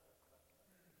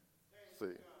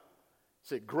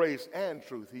 See, grace and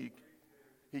truth.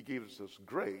 He gives us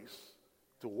grace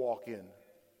to walk in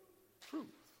truth.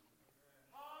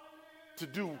 To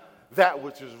do that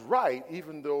which is right,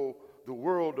 even though the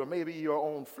world or maybe your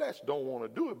own flesh don't want to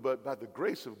do it, but by the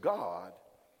grace of God,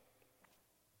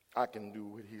 I can do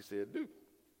what he said do.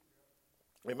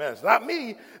 Amen. It's not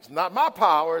me. It's not my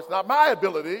power. It's not my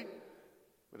ability,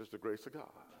 but it's the grace of God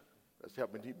that's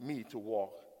helping me to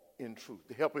walk in truth,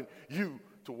 helping you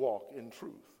to walk in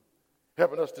truth,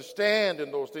 helping us to stand in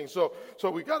those things. So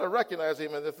we got to recognize,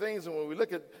 amen, the things, and when we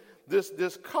look at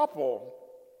this couple,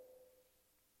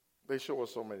 they show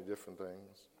us so many different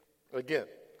things. Again,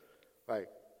 like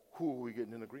who are we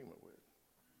getting in agreement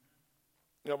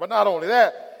with? But not only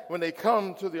that, when they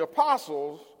come to the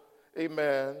apostles,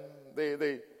 amen,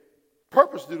 they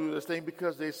purpose to do this thing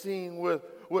because they've seen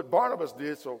what Barnabas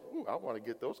did. So I want to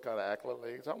get those kind of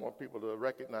accolades. I want people to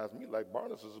recognize me like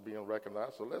Barnabas is being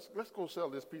recognized. So let's go sell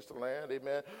this piece of land,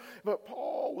 amen. But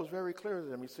Paul was very clear to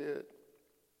them. He said,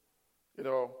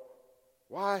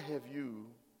 why have you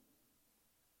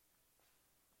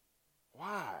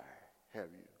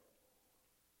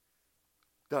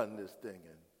done this thing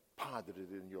and pondered it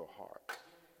in your heart?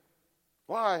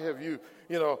 Why have you,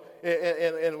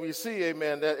 and we see,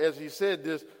 amen, that as he said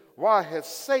this, why has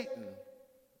Satan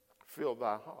filled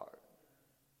thy heart?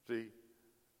 See,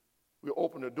 we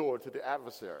open the door to the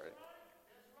adversary.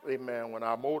 Amen. When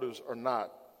our motives are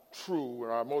not true,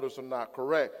 when our motives are not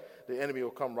correct, the enemy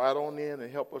will come right on in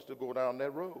and help us to go down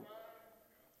that road,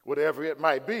 whatever it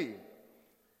might be.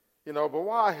 But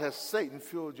why has Satan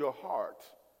filled your heart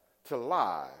to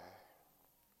lie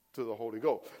to the Holy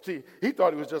Ghost? See, he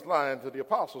thought he was just lying to the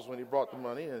apostles when he brought the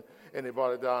money, and they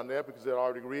brought it down there because they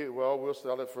already agreed, well, we'll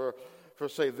sell it for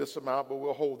say this amount, but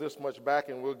we'll hold this much back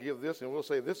and we'll give this, and we'll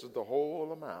say this is the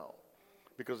whole amount,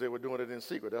 because they were doing it in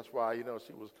secret. That's why,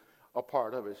 she was a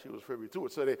part of it. She was privy to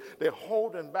it. So they're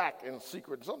holding back in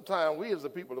secret. Sometimes we as the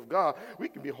people of God, we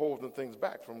can be holding things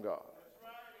back from God.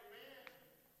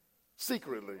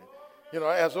 Secretly.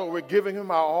 As though we're giving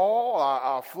him our all,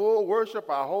 our full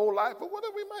worship, our whole life, but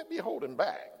whatever we might be holding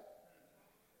back.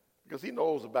 Because he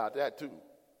knows about that too.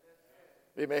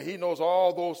 Amen. He knows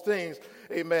all those things.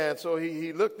 Amen. So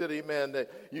he looked at him, amen,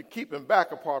 that you're keeping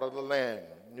back a part of the land.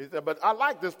 But I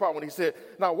like this part when he said,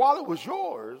 now while it was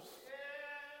yours,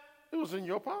 it was in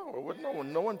your power. With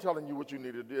no one telling you what you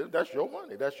need to do. That's your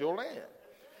money. That's your land.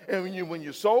 And when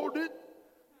you sold it,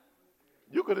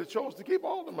 you could have chose to keep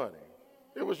all the money.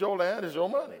 It was your land, it's your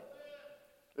money.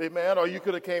 Amen. Or you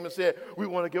could have came and said, we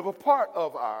want to give a part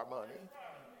of our money.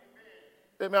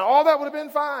 Amen. All that would have been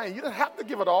fine. You didn't have to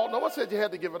give it all. No one said you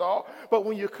had to give it all. But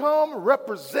when you come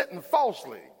representing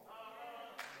falsely,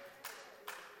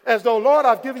 as though, Lord,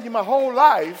 I've given you my whole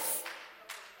life,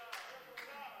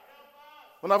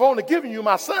 when I've only given you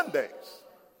my Sundays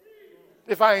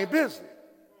if I ain't busy?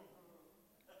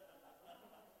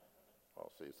 Oh,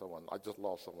 see, I just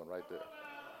lost someone right there.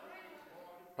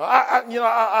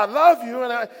 I love you,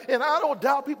 and I don't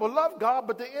doubt people love God,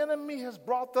 but the enemy has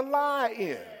brought the lie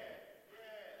in.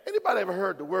 Anybody ever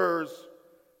heard the words,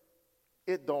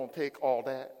 "It don't take all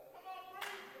that"?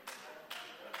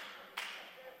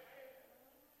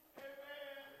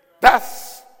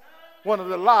 That's one of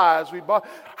the lies we bought.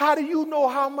 How do you know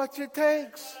how much it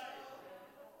takes?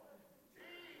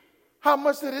 How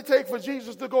much did it take for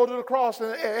Jesus to go to the cross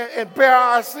and bear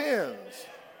our sins?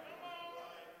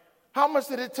 How much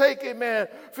did it take, amen,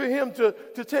 for him to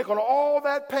take on all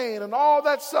that pain and all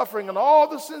that suffering and all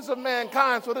the sins of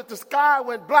mankind so that the sky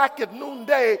went black at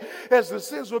noonday as the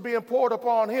sins were being poured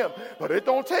upon him? But it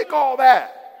don't take all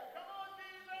that.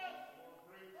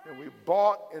 And we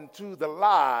bought into the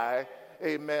lie,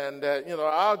 amen, that,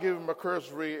 I'll give him a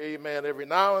cursory, amen, every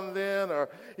now and then, or,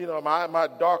 I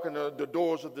might darken the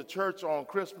doors of the church on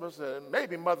Christmas and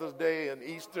maybe Mother's Day and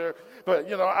Easter, but,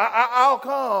 I'll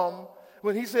come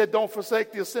when he said, "Don't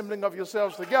forsake the assembling of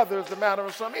yourselves together," as the manner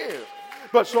of some is.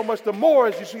 But so much the more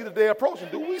as you see the day approaching.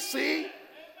 Do we see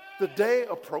the day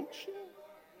approaching?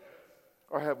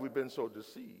 Or have we been so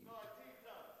deceived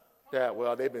that,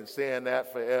 well, they've been saying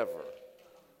that forever?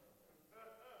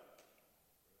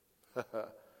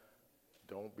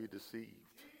 Don't be deceived.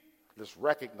 Let's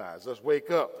recognize, let's wake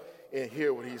up and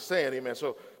hear what he's saying, amen.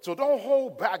 So don't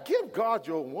hold back. Give God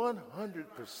your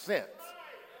 100%.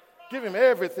 Give him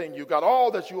everything you got,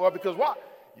 all that you are, because why?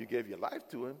 You gave your life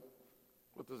to him.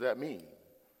 What does that mean?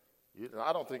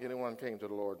 I don't think anyone came to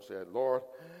the Lord and said, "Lord,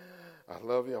 I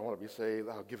love you, I want to be saved,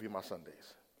 I'll give you my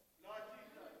Sundays."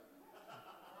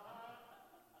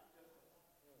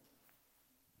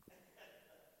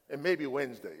 And maybe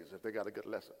Wednesdays if they got a good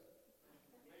lesson.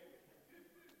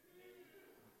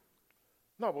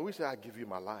 No, but we say, "I give you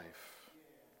my life."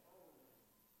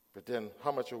 But then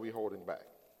how much are we holding back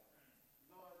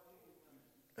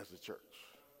as a church?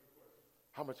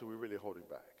 How much are we really holding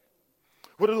back?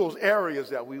 What are those areas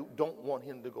that we don't want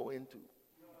him to go into?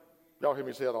 Y'all hear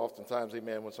me say that oftentimes,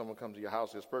 amen, when someone comes to your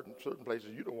house, there's certain places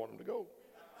you don't want them to go.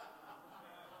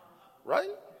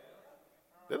 Right?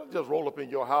 They don't just roll up in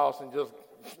your house and just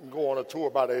go on a tour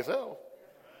by themselves.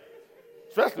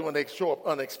 Especially when they show up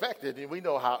unexpected, and we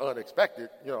know how unexpected,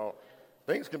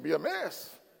 things can be a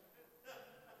mess.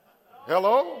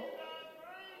 Hello?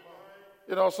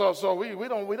 So we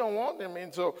don't want them.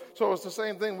 And so it's the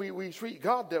same thing. We treat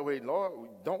God that way.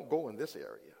 Lord, don't go in this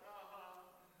area.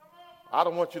 I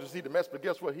don't want you to see the mess, but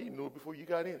guess what? He knew it before you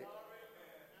got in it.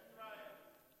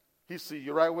 He see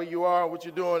you right where you are and what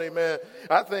you're doing, amen.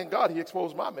 I thank God he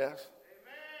exposed my mess.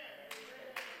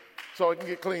 So it can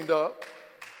get cleaned up,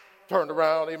 turned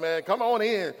around, amen. Come on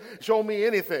in, show me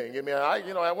anything, amen.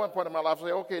 At one point in my life, I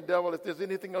say, "Okay, devil, if there's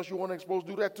anything else you want to expose,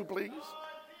 do that too, please."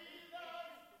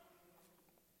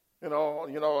 We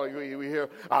hear,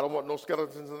 "I don't want no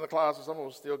skeletons in the closet." Some of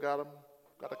us still got them,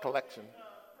 got a collection.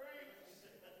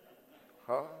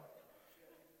 Huh?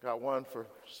 Got one for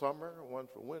summer, one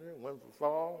for winter, one for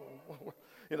fall.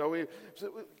 We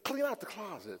clean out the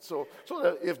closet so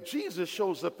that if Jesus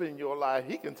shows up in your life,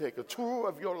 he can take a tour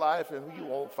of your life and you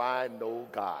won't find no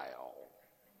guile.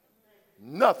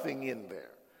 Nothing in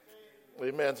there.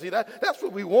 Amen. See, that's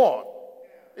what we want.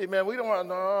 Amen. We don't want,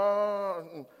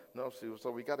 no, see,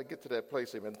 so we got to get to that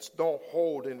place, amen. Don't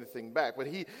hold anything back. But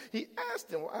he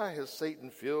asked him, "Why has Satan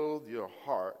filled your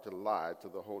heart to lie to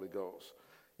the Holy Ghost?"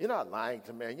 You're not lying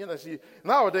to man. See,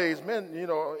 nowadays, men,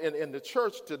 in the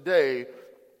church today,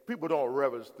 people don't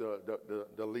reverence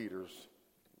the leaders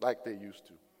like they used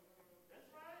to.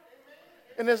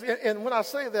 And when I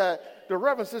say that, the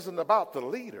reverence isn't about the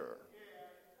leader.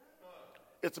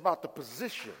 It's about the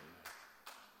position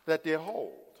that they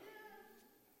hold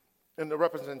in the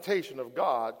representation of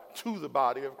God to the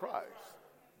body of Christ.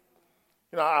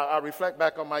 I reflect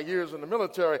back on my years in the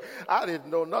military. I didn't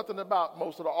know nothing about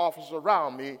most of the officers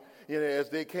around me, as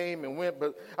they came and went,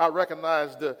 but I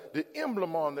recognized the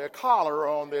emblem on their collar or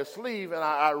on their sleeve, and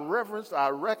I reverenced, I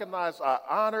recognized, I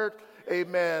honored,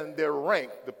 amen, their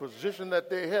rank, the position that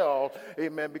they held,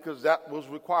 amen, because that was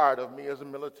required of me as a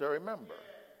military member.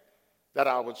 That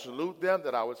I would salute them,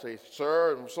 that I would say,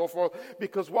 "Sir," and so forth,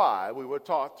 because why? We were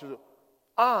taught to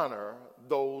honor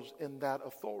those in that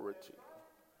authority.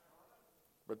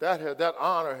 But that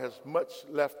honor has much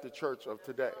left the church of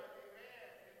today.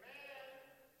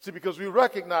 See, because we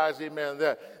recognize, amen,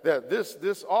 that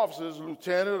this officer is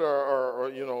lieutenant or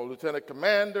lieutenant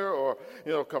commander or,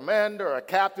 commander or a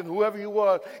captain, whoever he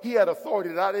was, he had authority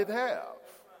that I didn't have.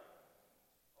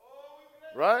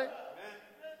 Right?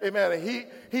 Amen. And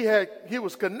he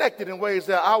was connected in ways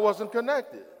that I wasn't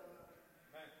connected.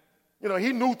 You know,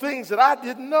 he knew things that I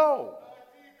didn't know.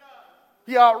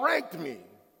 He outranked me.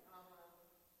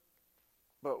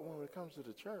 But when it comes to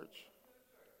the church,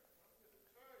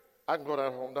 I can go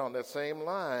down that same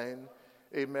line,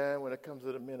 amen, when it comes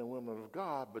to the men and women of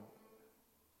God, but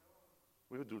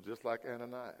we'll do just like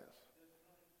Ananias.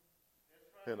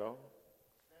 You know?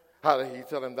 How did he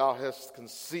tell him, thou hast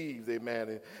conceived, amen,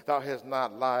 and thou hast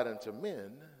not lied unto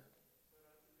men,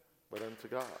 but unto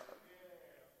God.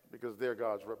 Because they're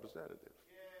God's representatives.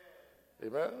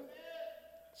 Amen?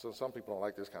 So some people don't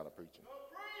like this kind of preaching.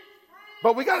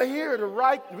 But we got to hear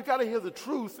we got to hear the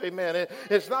truth, amen.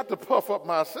 It's not to puff up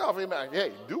myself, amen.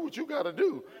 Hey, do what you got to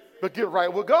do, but get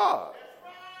right with God.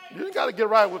 You ain't got to get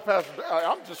right with Pastor.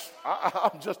 I'm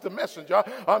just a messenger.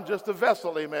 I'm just a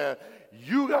vessel, amen.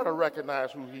 You got to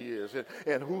recognize who he is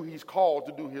and who he's called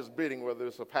to do his bidding, whether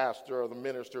it's a pastor or the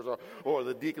ministers or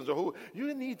the deacons or who.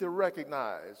 You need to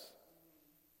recognize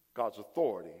God's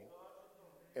authority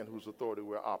and whose authority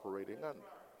we're operating under.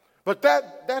 But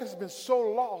that has been so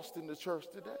lost in the church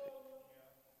today.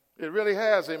 It really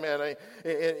has, amen.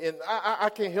 And I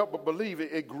can't help but believe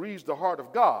it grieves the heart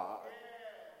of God.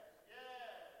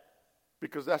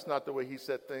 Because that's not the way he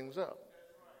set things up.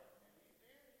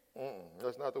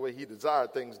 That's not the way he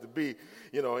desired things to be,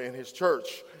 you know, in his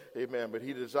church. Amen. But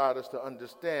he desired us to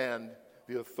understand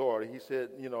the authority. He said,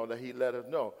 you know, that he let us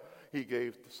know. He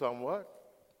gave some what?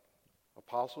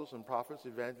 Apostles and prophets,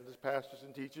 evangelists, pastors,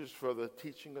 and teachers for the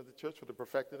teaching of the church, for the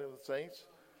perfecting of the saints,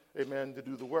 amen, to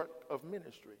do the work of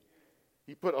ministry.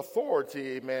 He put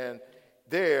authority, amen,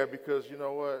 there because, you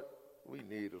know what? We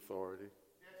need authority.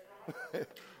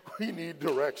 We need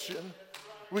direction.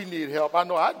 We need help. I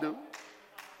know I do.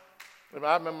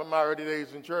 I remember my early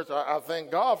days in church. I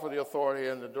thank God for the authority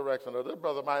and the direction of this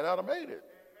brother might not have made it.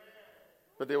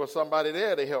 But there was somebody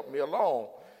there to help me along.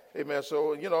 Amen.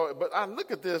 So, you know, but I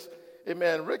look at this,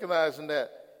 amen, recognizing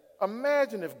that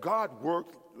imagine if God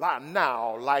worked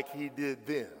now like he did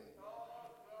then.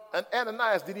 And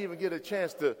Ananias didn't even get a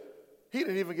chance to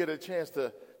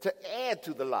add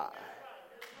to the lie.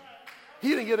 He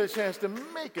didn't get a chance to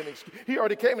make an excuse. He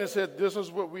already came and said, this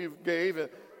is what we gave. And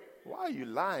why are you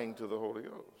lying to the Holy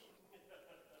Ghost?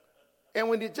 And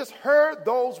when he just heard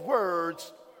those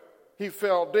words, he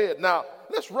fell dead. Now,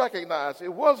 let's recognize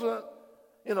it wasn't,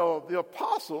 you know, the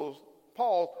apostles,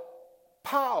 Paul's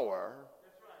power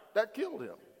that killed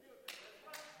him.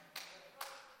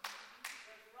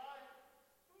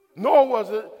 Nor was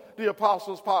it the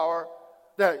apostles' power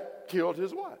that killed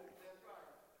his wife.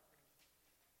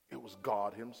 It was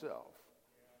God himself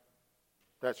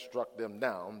that struck them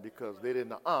down because they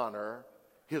didn't honor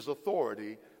his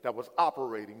authority that was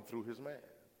operating through his man.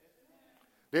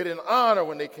 They didn't honor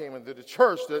when they came into the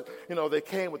church that, you know, they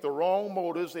came with the wrong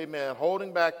motives, amen,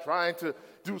 holding back, trying to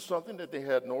do something that they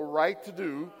had no right to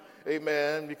do,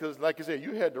 amen, because like you said,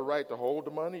 you had the right to hold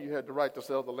the money, you had the right to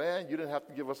sell the land, you didn't have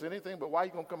to give us anything, but why are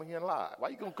you going to come in here and lie? Why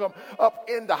are you going to come up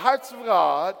in the hearts of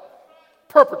God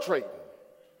perpetrating?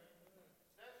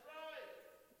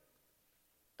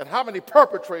 And how many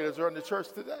perpetrators are in the church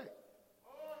today?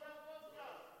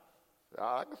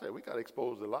 Like I said, we got to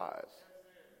expose the lies.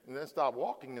 And then stop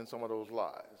walking in some of those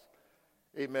lies.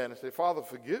 Amen. And say, Father,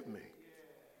 forgive me.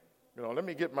 You know, let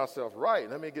me get myself right.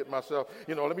 Let me get myself,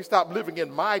 you know, let me stop living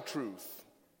in my truth,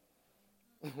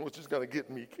 which is going to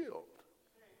get me killed.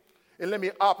 And let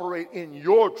me operate in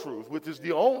your truth, which is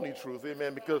the only truth.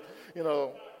 Amen. Because, you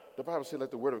know, the Bible says, let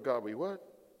the word of God be what?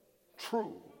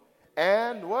 True.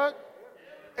 And what?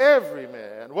 Every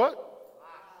man, what?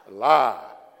 Lie.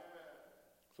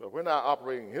 So if we're not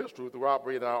operating his truth, we're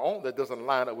operating our own that doesn't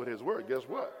line up with his word. Guess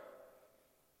what?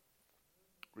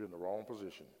 We're in the wrong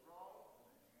position.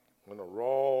 We're in the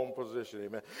wrong position,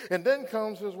 amen. And then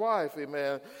comes his wife,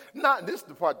 amen. Not this is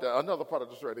the part another part of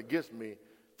the story that gets me.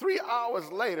 3 hours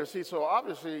later, see, so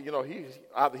obviously, you know, he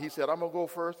said, I'm going to go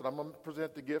first and I'm going to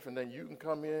present the gift and then you can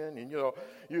come in and, you know,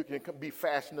 you can be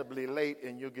fashionably late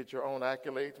and you'll get your own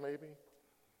accolades maybe.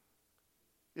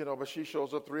 You know, but she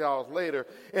shows up 3 hours later,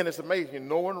 and it's amazing.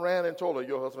 No one ran and told her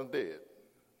your husband's dead.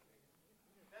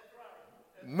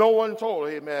 No one told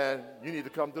her, hey, man, you need to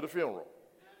come to the funeral.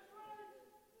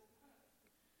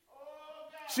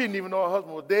 She didn't even know her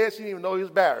husband was dead. She didn't even know he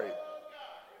was buried.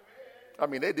 I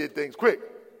mean, they did things quick.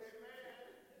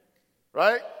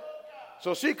 Right?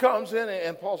 So she comes in,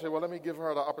 and Paul said, well, let me give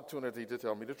her the opportunity to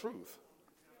tell me the truth.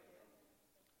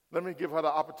 Let me give her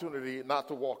the opportunity not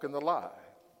to walk in the lie.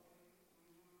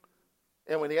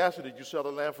 And when he asked her, did you sell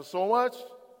the land for so much?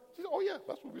 She said, oh, yeah,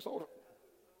 that's what we sold it.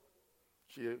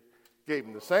 She gave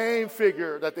him the same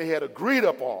figure that they had agreed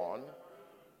upon,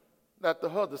 that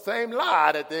the same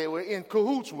lie that they were in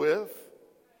cahoots with,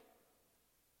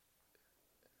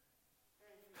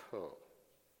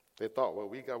 they thought, well,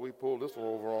 we pulled this one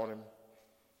over on him.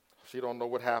 She don't know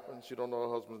what happened. She don't know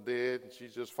her husband's dead. And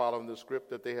she's just following the script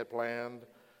that they had planned.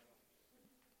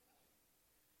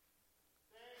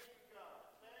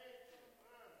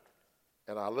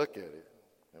 And I look at it,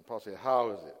 and Paul said, how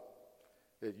is it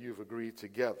that you've agreed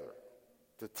together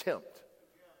to tempt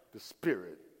the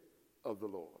Spirit of the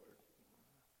Lord?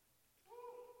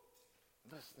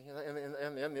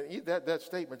 And that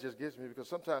statement just gets me, because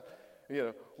sometimes,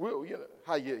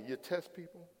 how you test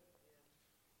people.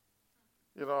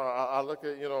 I look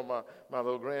at, my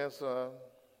little grandson,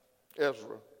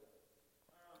 Ezra,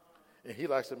 and he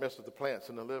likes to mess with the plants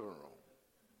in the living room.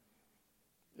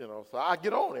 So I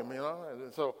get on him,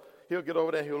 and so he'll get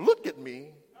over there and he'll look at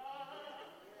me,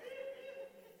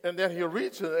 and then he'll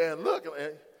reach and look,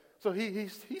 and so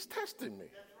he's testing me.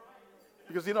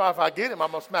 Because, if I get him,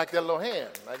 I'm going to smack that little hand.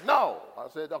 Like, no. I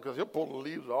said, no, because he'll pull the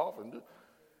leaves off. And,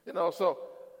 so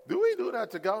do we do that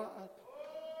to God?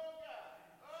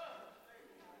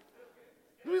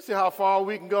 Do we see how far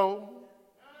we can go?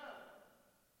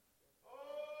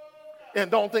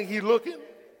 And don't think he's looking?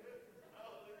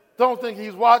 Don't think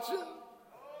he's watching?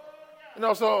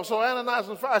 So Ananias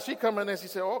and Sapphira, she come in and she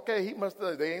said, okay, he must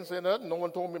have, they ain't saying nothing. No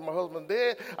one told me my husband's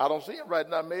dead. I don't see him right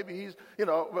now. Maybe he's,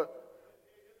 but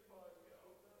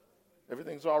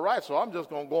everything's all right, so I'm just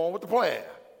going to go on with the plan.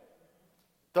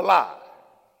 The lie.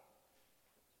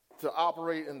 To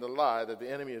operate in the lie that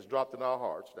the enemy has dropped in our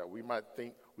hearts, that we might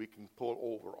think we can pull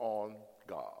over on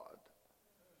God.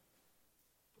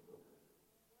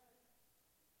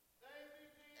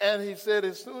 And he said,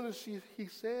 as soon as he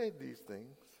said these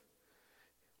things,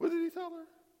 what did he tell her?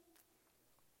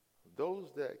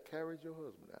 Those that carried your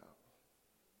husband out,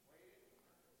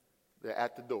 they're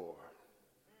at the door.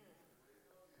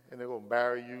 And they're going to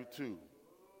bury you too.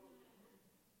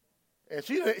 And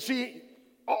she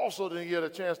also didn't get a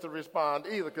chance to respond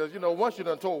either, because, once you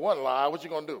done told one lie, what you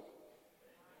going to do?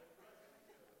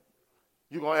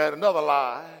 You're going to add another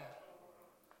lie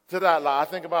to that lie. I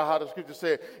think about how the scripture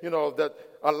said, that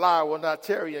a lie will not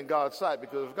tarry in God's sight,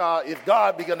 because if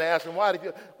God began to ask him, why did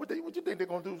you, what you think they're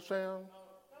going to do, Sam?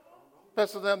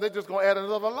 Pastor Sam, they're just going to add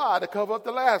another lie to cover up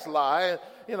the last lie.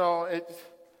 And,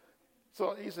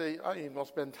 so he said, I ain't even going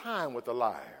to spend time with the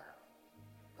liar.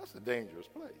 That's a dangerous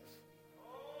place.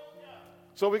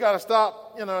 So we got to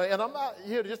stop, and I'm not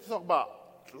here just to talk about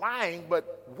lying,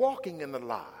 but walking in the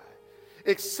lie,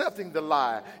 accepting the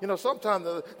lie. Sometimes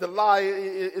the lie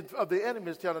of the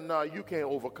enemy is telling, no, you can't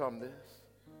overcome this.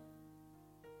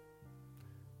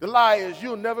 The lie is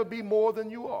you'll never be more than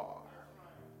you are.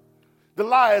 The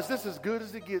lie is this is as good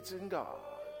as it gets in God.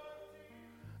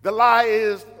 The lie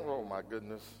is, oh my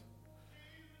goodness,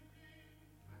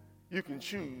 you can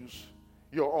choose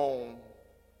your own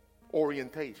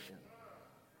orientation.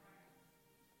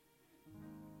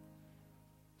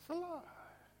 It's a lie.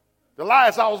 The lie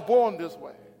is I was born this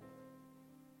way.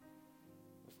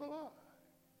 It's a lie.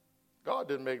 God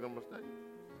didn't make no mistake.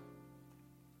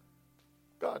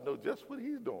 God knows just what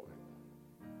he's doing.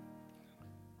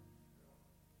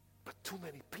 But too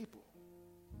many people,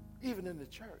 even in the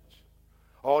church.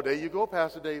 Oh, there you go,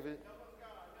 Pastor David.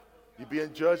 You're being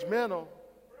judgmental.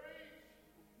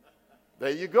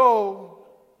 There you go.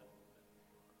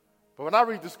 But when I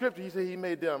read the scripture, he said he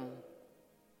made them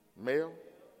male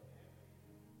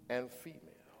and female.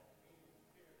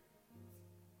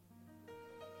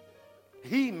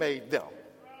 He made them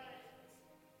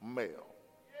male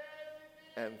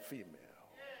and female.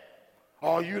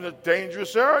 Oh, you're in a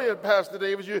dangerous area, Pastor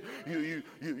David.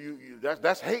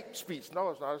 That's hate speech. No,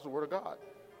 it's not. It's the word of God.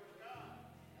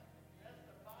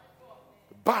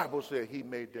 The Bible said he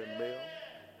made them male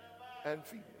and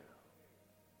female.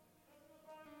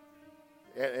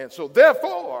 And so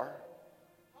therefore,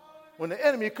 when the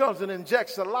enemy comes and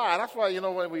injects a lie, that's why,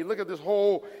 when we look at this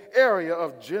whole area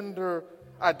of gender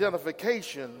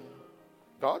identification,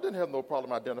 God didn't have no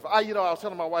problem identifying. I was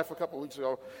telling my wife a couple of weeks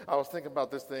ago, I was thinking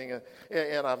about this thing,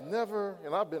 and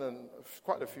I've been in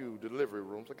quite a few delivery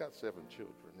rooms. I got 7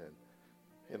 children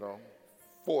and,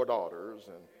 4 daughters.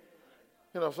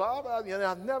 And, so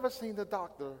I've never seen the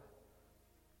doctor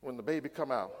when the baby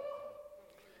come out.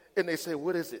 And they say,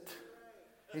 what is it?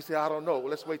 He said, I don't know. Well,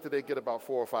 let's wait till they get about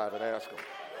 4 or 5 and ask them.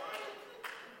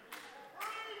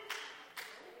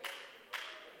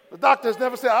 The doctors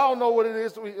never say, I don't know what it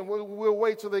is. We'll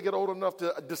wait till they get old enough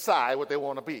to decide what they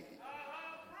want to be.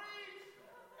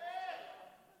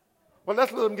 Well,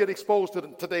 let's let them get exposed to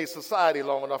today's society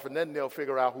long enough, and then they'll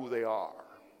figure out who they are.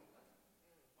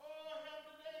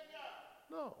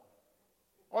 No.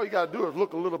 All you got to do is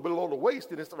look a little below the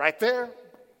waist, and it's right there.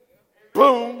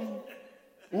 Boom.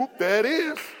 Whoop, there it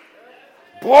is.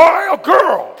 Boy or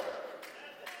girl.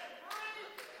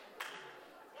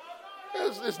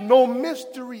 There's no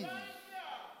mystery.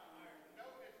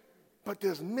 But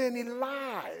there's many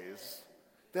lies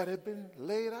that have been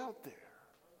laid out there.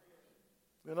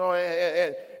 You know,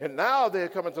 and now they're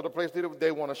coming to the place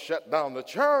they want to shut down the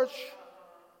church.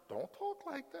 Don't talk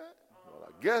like that. Well,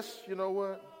 I guess, you know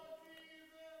what?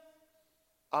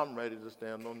 I'm ready to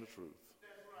stand on the truth.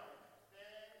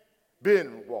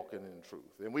 Been walking in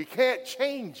truth. And we can't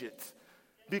change it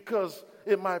because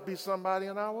it might be somebody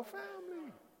in our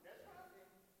family.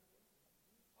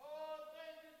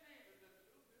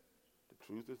 The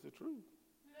truth is the truth.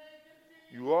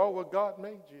 You are what God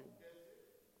made you.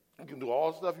 You can do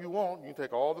all the stuff you want. You can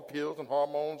take all the pills and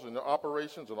hormones and the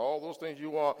operations and all those things you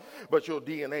want, but your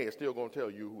DNA is still going to tell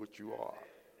you what you are.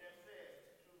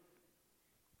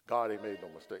 God ain't made no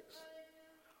mistakes.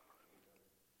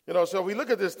 You know, so we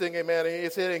look at this thing, amen, and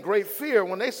it said in great fear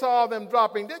when they saw them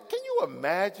dropping. Can you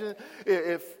imagine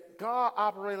if God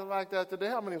operated like that today,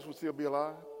 how many of us would still be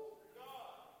alive?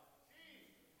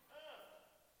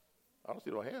 I don't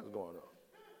see no hands going up.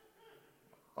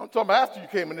 I'm talking about after you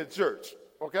came into church.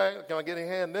 Okay, can I get a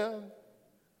hand down?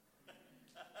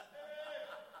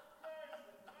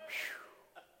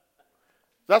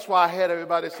 That's why I had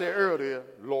everybody say earlier,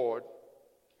 Lord,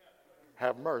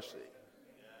 have mercy.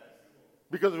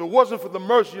 Because if it wasn't for the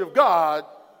mercy of God,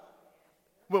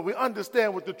 when we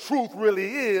understand what the truth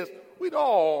really is, we'd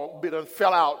all be done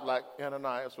fell out like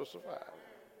Ananias or Sapphira.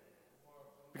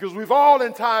 Because we've all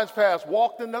in times past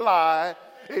walked in the lie,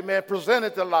 amen,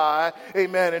 presented the lie,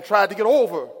 amen, and tried to get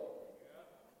over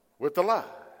with the lie.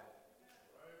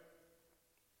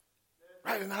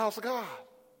 Right in the house of God,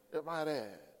 it might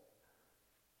add.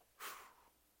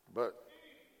 But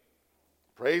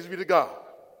praise be to God.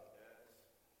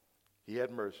 He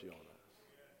had mercy on us.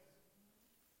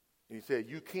 And he said,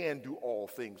 you can do all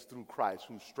things through Christ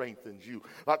who strengthens you.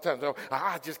 A lot of times,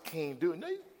 I just can't do it. No,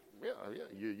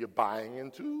 you're buying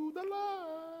into the lie.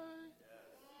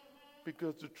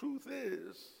 Because the truth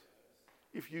is,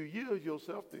 if you yield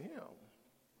yourself to him,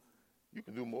 you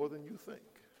can do more than you think.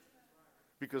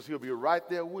 Because he'll be right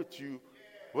there with you.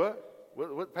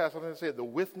 What Pastor Leonard said, the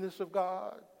witness of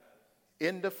God,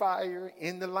 in the fire,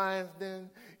 in the lion's den,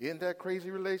 in that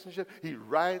crazy relationship. He's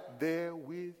right there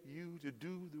with you to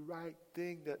do the right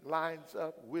thing that lines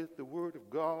up with the word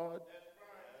of God.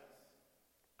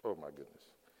 Oh, my goodness.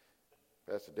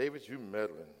 Pastor David, you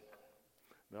meddling.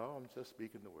 No, I'm just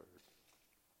speaking the word.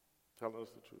 Telling us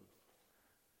the truth.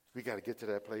 We got to get to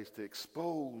that place to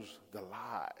expose the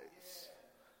lies.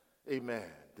 Amen.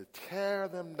 To tear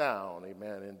them down,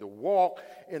 amen, and to walk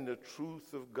in the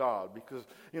truth of God. Because,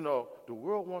 you know, the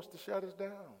world wants to shut us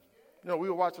down. You know, we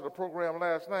were watching a program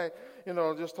last night, you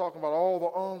know, just talking about all the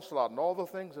onslaught and all the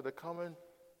things that are coming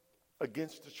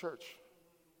against the church.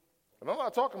 And I'm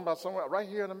not talking about somewhere right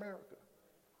here in America.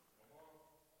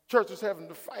 Churches having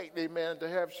to fight, amen, to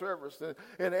have service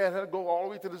and go all the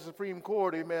way to the Supreme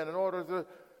Court, amen, in order to,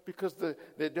 because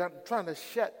they're trying to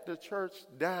shut the church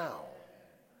down.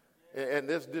 And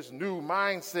there's this new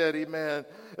mindset, amen,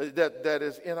 that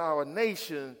is in our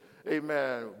nation,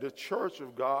 amen. The church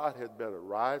of God had better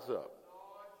rise up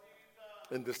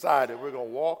and decide that we're going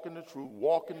to walk in the truth,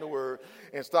 walk in the word,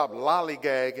 and stop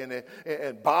lollygagging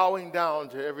and bowing down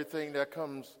to everything that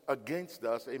comes against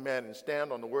us, amen, and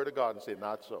stand on the word of God and say,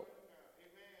 not so.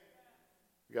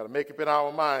 We got to make up in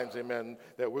our minds, amen,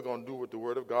 that we're going to do what the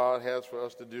word of God has for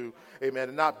us to do, amen,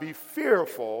 and not be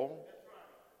fearful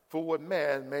for what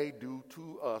man may do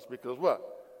to us. Because what?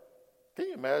 Can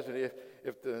you imagine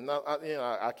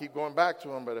I keep going back to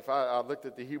him, but if I looked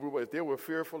at the Hebrew, if they were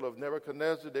fearful of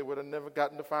Nebuchadnezzar, they would have never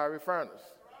gotten the fiery furnace.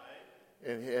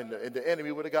 And the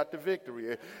enemy would have got the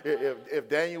victory. If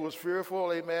Daniel was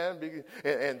fearful, amen,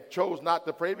 and chose not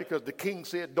to pray because the king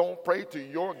said, don't pray to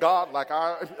your God, like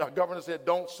our governor said,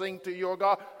 don't sing to your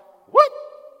God. What?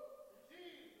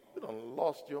 You done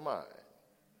lost your mind.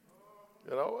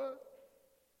 You know what?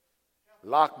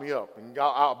 Lock me up, and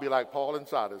I'll be like Paul and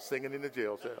Silas singing in the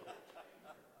jail cell.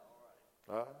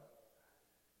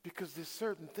 Because there's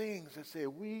certain things that say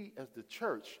we as the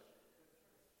church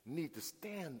need to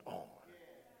stand on.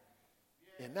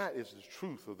 And that is the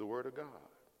truth of the word of God.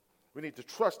 We need to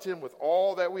trust him with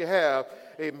all that we have,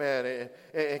 amen,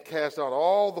 and cast out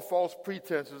all the false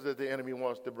pretenses that the enemy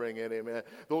wants to bring in, amen.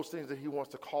 Those things that he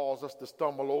wants to cause us to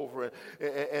stumble over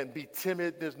and be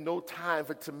timid. There's no time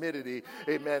for timidity,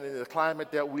 amen, in the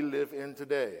climate that we live in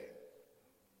today.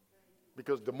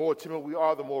 Because the more timid we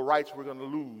are, the more rights we're going to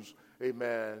lose,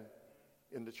 amen,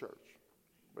 in the church.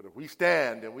 But if we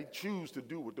stand and we choose to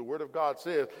do what the Word of God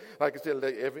says, like I said,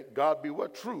 let every God be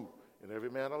what? True, and every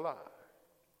man a lie.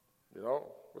 You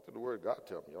know, what did the Word of God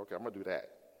tell me? Okay, I'm going to do that.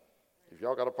 If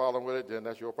y'all got a problem with it, then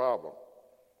that's your problem.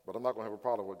 But I'm not going to have a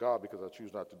problem with God because I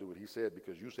choose not to do what he said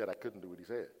because you said I couldn't do what he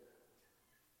said.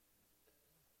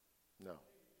 No,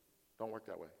 don't work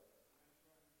that way.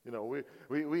 You know,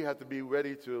 we have to be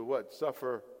ready to what?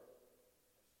 Suffer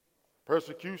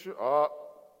persecution? For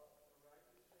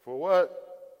what?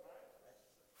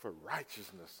 For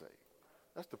righteousness' sake.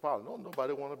 That's the problem. Don't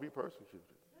nobody want to be persecuted.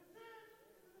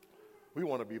 We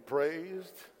want to be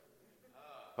praised.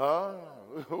 We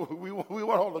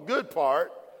want all the good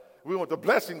part. We want the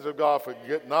blessings of God,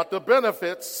 not the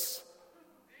benefits.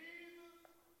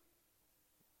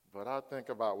 But I think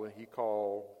about when he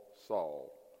called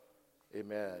Saul.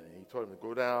 Amen. And he told him to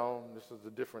go down. This is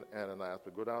a different Ananias,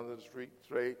 but go down to the street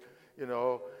straight, you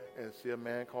know, and see a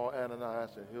man called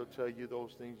Ananias, and he'll tell you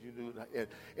those things you do.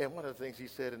 And one of the things he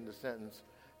said in the sentence,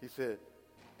 he said,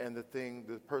 and the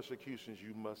persecutions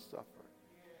you must suffer.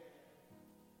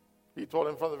 He told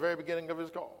him from the very beginning of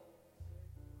his call.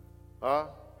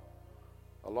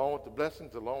 Along with the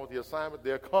blessings, along with the assignment,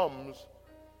 there comes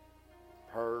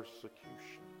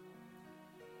persecution.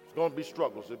 It's going to be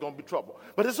struggles. There's going to be trouble.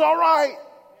 But it's all right.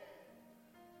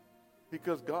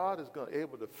 Because God is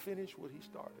able to finish what he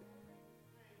started.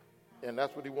 And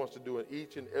that's what he wants to do in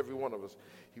each and every one of us.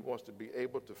 He wants to be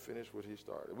able to finish what he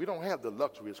started. We don't have the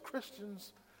luxury as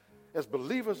Christians, as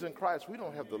believers in Christ, we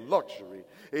don't have the luxury,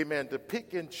 amen, to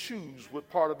pick and choose what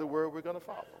part of the word we're going to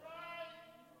follow.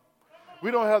 We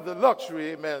don't have the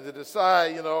luxury, amen, to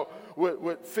decide, you know,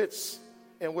 what fits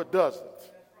and what doesn't.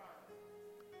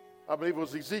 I believe it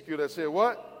was Ezekiel that said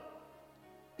what?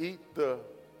 Eat the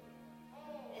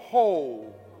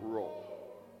whole roll.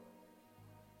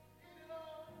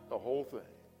 The whole thing.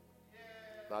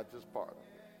 Not just part of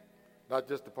it. Not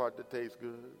just the part that tastes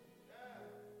good.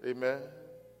 Amen.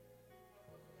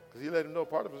 Because he let him know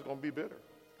part of it's going to be bitter.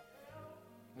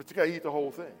 But you got to eat the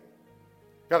whole thing.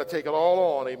 Got to take it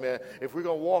all on, amen. If we're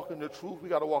going to walk in the truth, we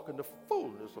got to walk in the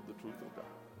fullness of the truth of God.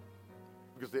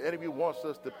 Because the enemy wants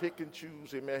us to pick and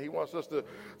choose, amen. He wants us to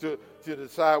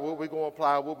decide what we're going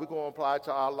to apply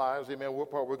to our lives, amen,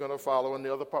 what part we're going to follow, and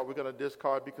the other part we're going to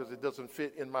discard because it doesn't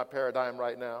fit in my paradigm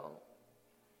right now.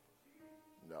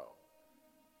 No.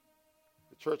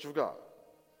 The church of God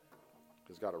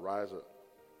has got to rise up.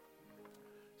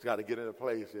 It's got to get in a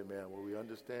place, amen, where we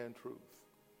understand truth.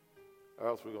 Or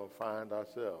else we're going to find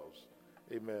ourselves,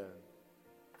 amen,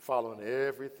 following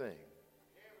everything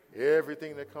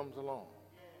that comes along.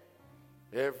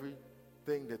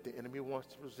 Everything that the enemy wants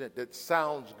to present that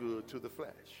sounds good to the flesh.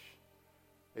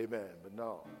 Amen. But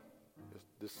no, it's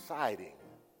deciding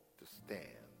to stand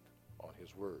on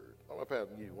his word. I'm going to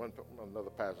give you another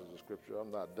passage of scripture.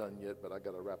 I'm not done yet, but I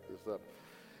got to wrap this up.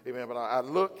 Amen. But I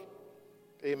look,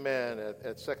 amen,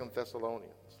 at 2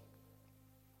 Thessalonians.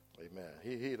 Amen.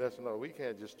 He lets us know we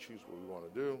can't just choose what we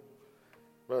want to do.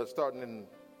 But starting in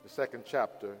the 2nd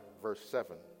chapter, verse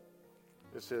 7,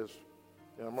 it says,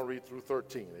 and I'm going to read through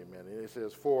 13, amen. And it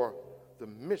says, for the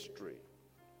mystery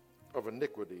of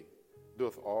iniquity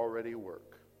doth already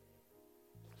work.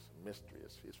 It's a mystery.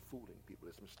 It's fooling people.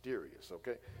 It's mysterious,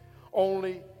 okay?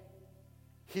 Only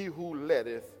he who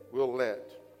letteth will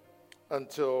let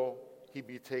until he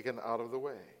be taken out of the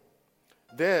way.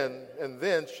 Then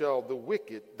shall the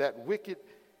wicked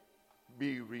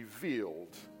be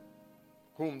revealed,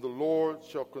 whom the Lord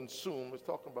shall consume. It's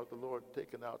talking about the Lord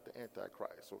taking out the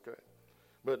Antichrist, okay?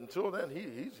 But until then,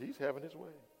 he's having his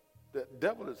way. The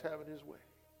devil is having his way.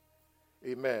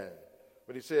 Amen.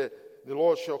 But he said, the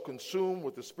Lord shall consume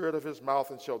with the spirit of his mouth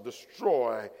and shall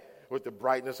destroy with the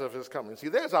brightness of his coming. See,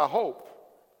 there's our hope.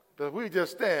 That if we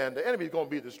just stand, the enemy's going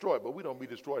to be destroyed, but we don't be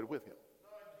destroyed with him.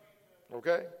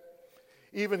 Okay?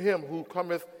 Even him who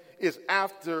cometh is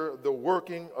after the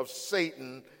working of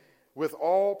Satan with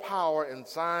all power and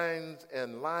signs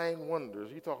and lying wonders.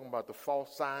 He's talking about the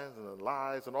false signs and the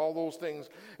lies and all those things,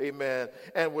 amen,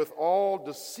 and with all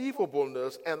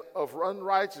deceivableness and of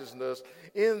unrighteousness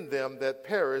in them that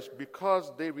perish,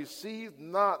 because they received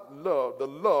not the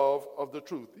love of the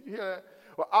truth. You hear that?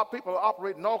 Well, our people are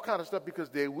operating all kind of stuff because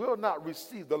they will not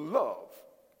receive the love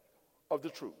of the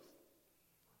truth.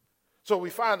 So we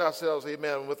find ourselves,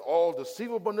 amen, with all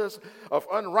deceivableness of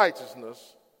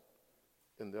unrighteousness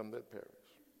in them that perish.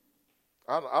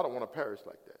 I don't want to perish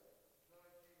like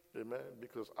that. Amen.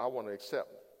 Because I want to accept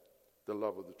the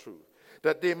love of the truth,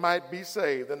 that they might be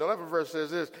saved. And the 11th verse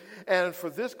says this, and for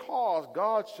this cause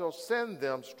God shall send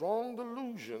them strong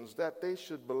delusions that they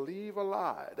should believe a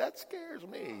lie. That scares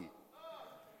me.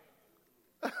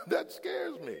 That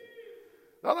scares me.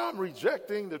 Not I'm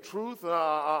rejecting the truth and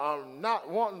I'm not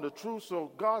wanting the truth,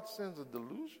 so God sends a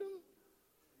delusion.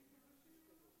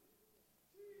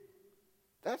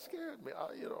 That scared me.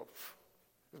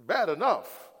 It's bad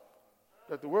enough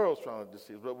that the world's trying to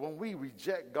deceive. But when we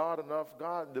reject God enough,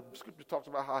 the scripture talks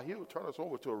about how he'll turn us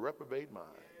over to a reprobate mind.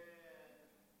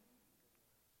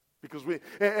 Because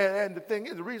and the thing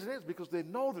is, the reason is because they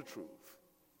know the truth,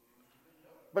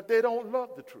 but they don't love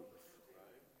the truth.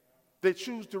 They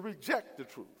choose to reject the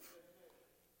truth.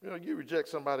 You reject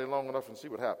somebody long enough and see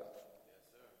what happens.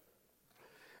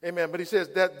 Amen. But he says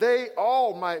that they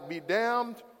all might be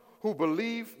damned who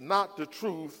believe not the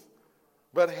truth,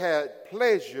 but had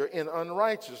pleasure in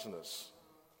unrighteousness.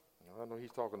 I know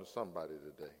he's talking to somebody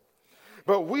today.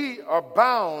 But we are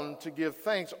bound to give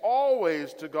thanks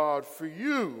always to God for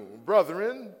you,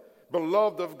 brethren,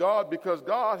 beloved of God, because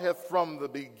God hath from the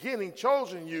beginning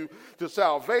chosen you to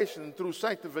salvation through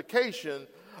sanctification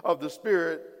of the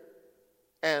Spirit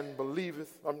and belief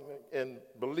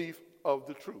of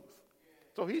the truth.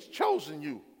 So he's chosen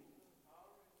you.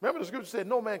 Remember the scripture said,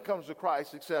 no man comes to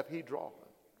Christ except he draw him.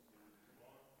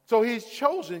 So he's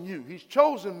chosen you. He's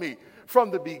chosen me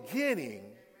from the beginning,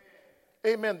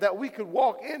 amen, that we could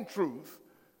walk in truth.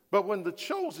 But when the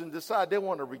chosen decide they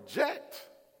want to reject,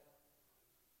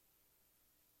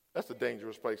 that's a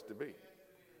dangerous place to be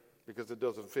because it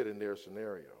doesn't fit in their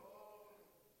scenario.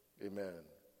 Amen.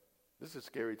 This is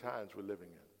scary times we're living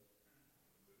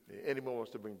in. The enemy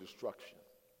wants to bring destruction.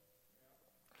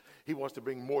 He wants to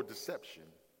bring more deception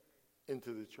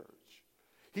into the church.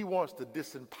 He wants to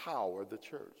disempower the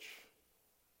church,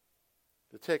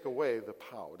 to take away the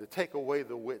power, to take away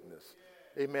the witness.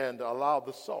 Amen. To allow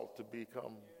the salt to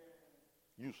become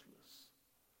useless.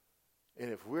 And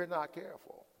if we're not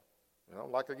careful,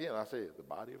 like again, I say the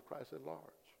body of Christ at large.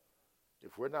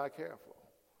 If we're not careful,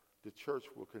 the church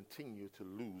will continue to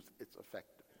lose its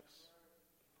effectiveness.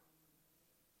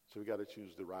 So we got to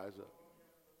choose to rise up.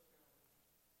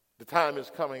 The time is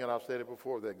coming, and I've said it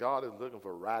before, that God is looking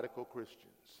for radical Christians.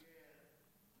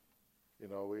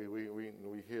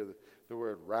 We hear the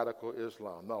word radical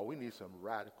Islam. No, we need some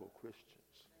radical Christians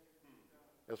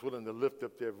that's willing to lift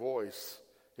up their voice.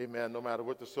 Amen. No matter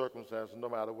what the circumstances, no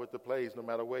matter what the place, no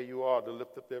matter where you are, to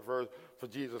lift up their voice for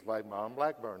Jesus like Mom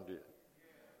Blackburn did.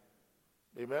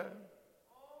 Amen.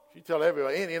 She tell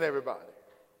everybody, any and everybody.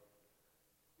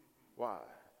 Why?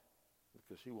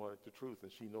 Because she wanted the truth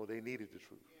and she knew they needed the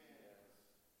truth.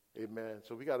 Amen.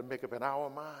 So we got to make up in our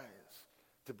minds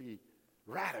to be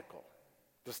radical,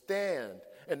 to stand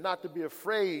and not to be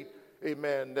afraid,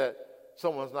 amen, that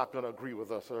someone's not going to agree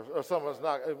with us or someone's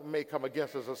may come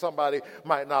against us or somebody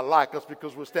might not like us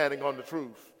because we're standing on the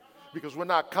truth, because we're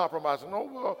not compromising.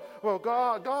 Oh, well,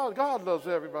 God loves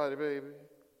everybody, baby.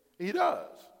 He does.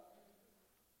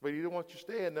 But he don't want you to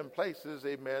stay in them places,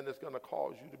 amen, that's going to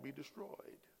cause you to be destroyed.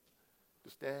 To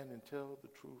stand and tell the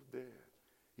truth there.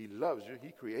 He loves you.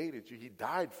 He created you. He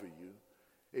died for you.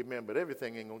 Amen. But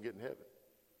everything ain't going to get in heaven.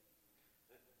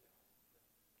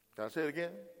 Can I say it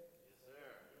again? Yes,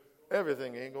 sir.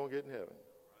 Everything ain't going to get in heaven.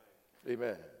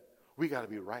 Amen. We got to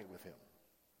be right with him.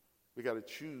 We got to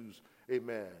choose.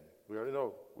 Amen. We already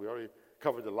know. We already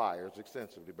covered the liars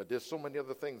extensively. But there's so many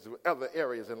other things, other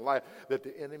areas in life that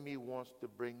the enemy wants to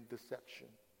bring deception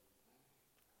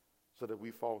so that we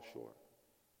fall short.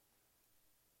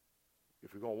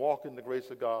 If you're going to walk in the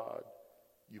grace of God,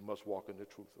 you must walk in the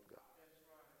truth of God.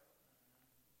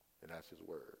 And that's his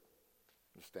word.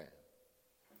 You stand.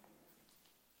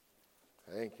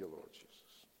 Thank you, Lord Jesus.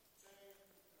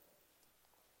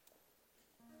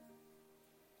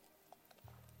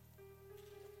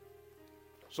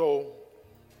 So,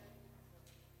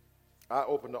 I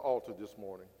opened the altar this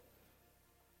morning.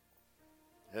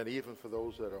 And even for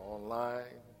those that are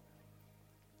online,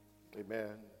 amen,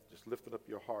 just lifting up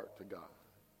your heart to God.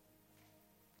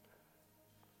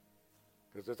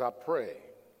 Because as I pray,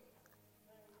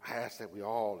 I ask that we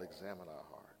all examine our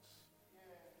hearts.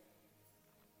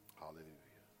 Hallelujah.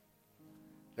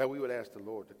 That we would ask the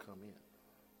Lord to come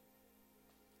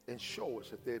in and show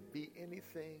us if there be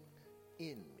anything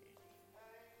in me,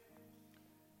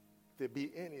 if there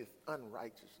be any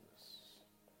unrighteousness,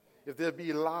 if there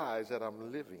be lies that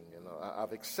I'm living and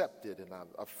I've accepted and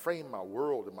I've framed my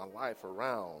world and my life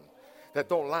around that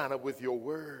don't line up with your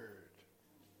word,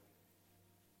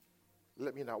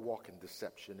 let me not walk in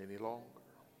deception any longer.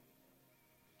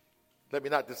 Let me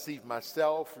not deceive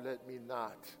myself. Let me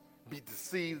not be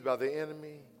deceived by the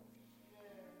enemy.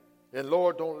 And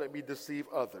Lord, don't let me deceive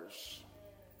others.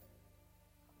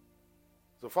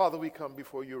 So Father, we come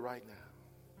before you right now.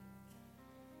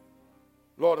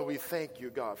 Lord, and we thank you,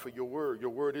 God, for your word.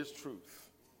 Your word is truth.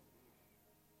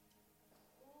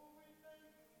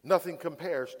 Nothing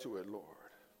compares to it, Lord.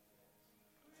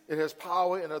 It has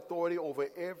power and authority over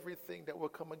everything that will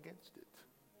come against it.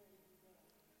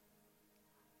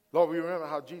 Lord, we remember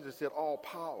how Jesus said all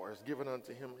power is given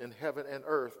unto him in heaven and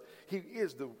earth. He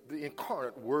is the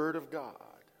incarnate Word of God.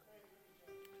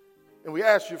 And we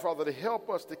ask you, Father, to help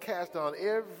us to cast down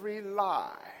every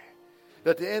lie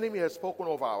that the enemy has spoken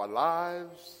over our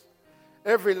lives.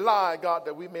 Every lie, God,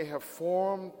 that we may have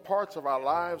formed parts of our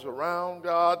lives around,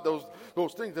 God,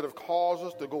 those things that have caused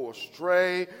us to go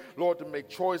astray, Lord, to make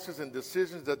choices and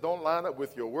decisions that don't line up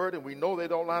with your word, and we know they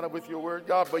don't line up with your word,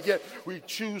 God, but yet we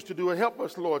choose to do it. Help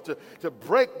us, Lord, to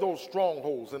break those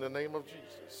strongholds in the name of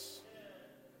Jesus.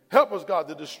 Help us, God,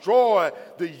 to destroy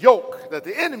the yoke that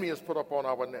the enemy has put up on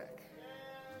our neck.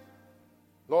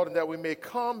 Lord, and that we may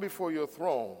come before your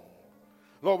throne.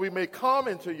 Lord, we may come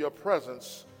into your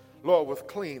presence, Lord, with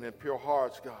clean and pure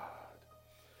hearts, God.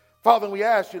 Father, we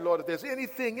ask you, Lord, if there's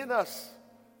anything in us,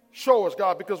 show us,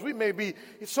 God, because we may be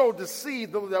so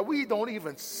deceived that we don't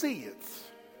even see it.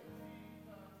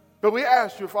 But we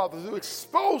ask you, Father, to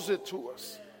expose it to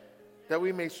us, that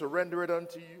we may surrender it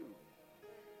unto you.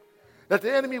 That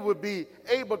the enemy would be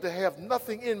able to have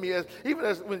nothing in me. Even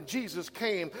as when Jesus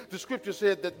came, the scripture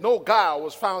said that no guile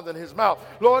was found in his mouth.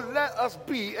 Lord, let us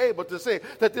be able to say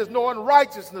that there's no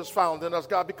unrighteousness found in us,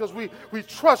 God, because we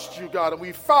trust you, God, and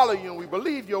we follow you and we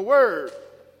believe your word.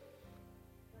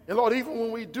 And Lord, even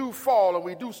when we do fall and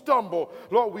we do stumble,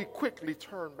 Lord, we quickly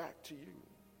turn back to you.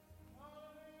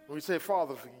 And we say,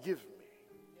 Father, forgive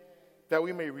me, that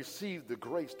we may receive the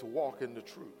grace to walk in the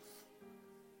truth.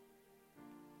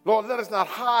 Lord, let us not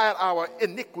hide our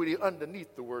iniquity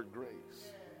underneath the word grace.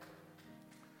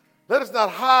 Let us not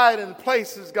hide in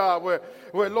places, God, where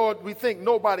Lord, we think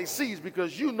nobody sees,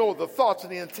 because you know the thoughts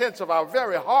and the intents of our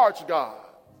very hearts, God.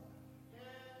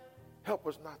 Help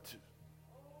us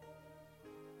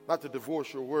not to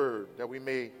divorce your word, that we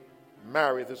may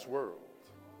marry this world.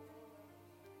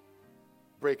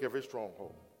 Break every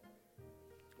stronghold.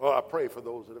 Lord, I pray for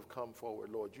those that have come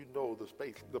forward, Lord. You know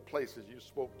the places you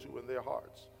spoke to in their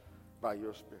hearts by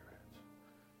your Spirit.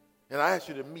 And I ask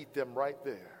you to meet them right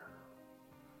there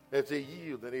as they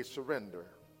yield and they surrender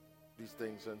these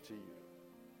things unto you.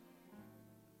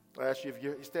 I ask you, if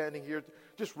you're standing here,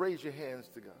 just raise your hands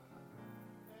to God.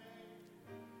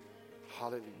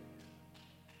 Hallelujah.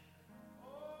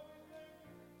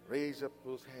 Raise up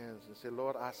those hands and say,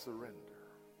 Lord, I surrender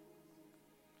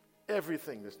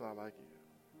everything that's not like you.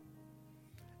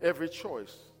 Every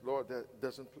choice, Lord, that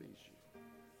doesn't please you.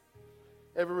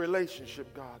 Every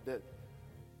relationship, God,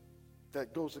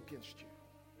 that goes against you.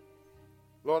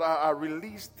 Lord, I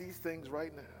release these things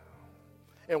right now.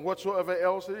 And whatsoever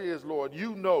else it is, Lord,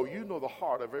 you know the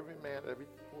heart of every man, every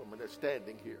woman that's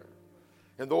standing here.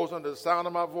 And those under the sound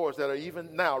of my voice that are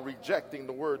even now rejecting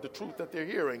the word, the truth that they're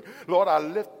hearing. Lord, I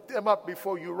lift them up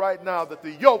before you right now, that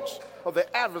the yokes of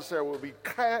the adversary will be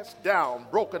cast down,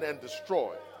 broken, and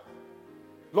destroyed.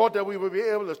 Lord, that we will be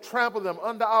able to trample them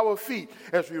under our feet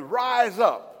as we rise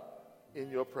up in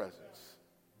your presence.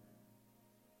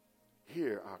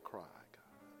 Hear our cry,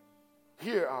 God.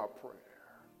 Hear our prayer.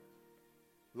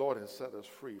 Lord, and set us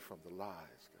free from the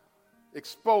lies, God.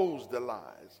 Expose the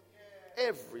lies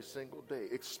every single day.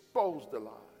 Expose the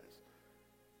lies.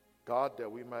 God,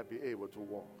 that we might be able to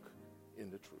walk in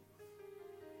the truth.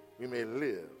 We may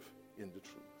live in the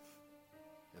truth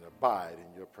and abide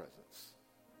in your presence.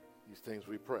 These things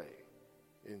we pray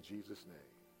in Jesus'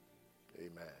 name.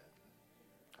 Amen.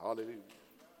 Hallelujah.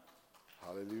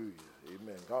 Hallelujah.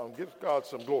 Amen. God, give God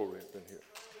some glory up in here.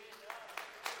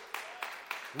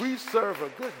 We serve a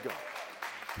good God.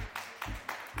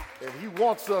 And he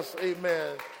wants us,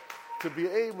 amen, to be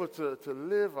able to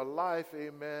live a life,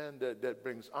 amen, that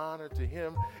brings honor to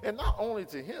him. And not only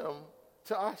to him,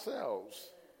 to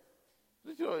ourselves.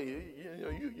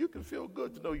 You can feel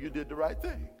good to know you did the right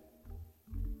thing.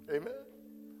 Amen.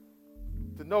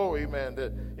 To know, amen,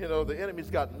 that, the enemy's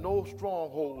got no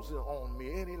strongholds on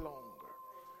me any longer.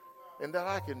 And that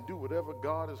I can do whatever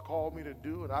God has called me to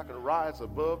do, and I can rise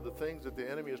above the things that the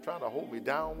enemy is trying to hold me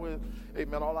down with.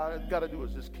 Amen. All I got to do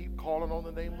is just keep calling on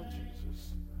the name of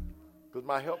Jesus, because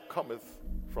my help cometh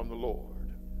from the Lord.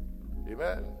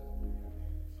 Amen.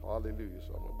 Hallelujah.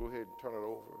 So I'm going to go ahead and turn it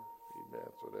over, amen,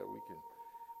 so that we can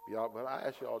be out. But I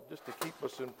ask you all just to keep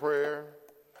us in prayer.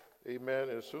 Amen.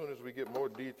 As soon as we get more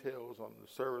details on the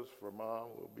service for Mom,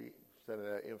 we'll be sending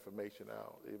that information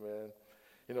out. Amen.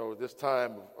 This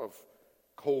time of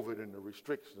COVID and the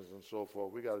restrictions and so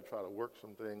forth, we got to try to work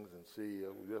some things and see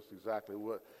just exactly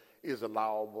what is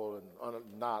allowable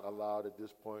and not allowed at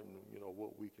this point, and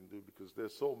what we can do, because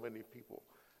there's so many people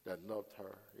that loved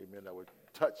her, amen, that were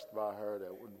touched by her,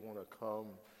 that would want to come,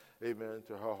 amen,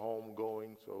 to her home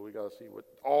going. So we got to see what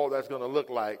all that's going to look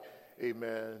like,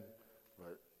 amen.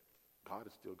 But God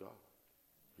is still God.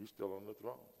 He's still on the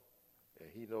throne. And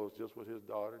he knows just what his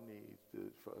daughter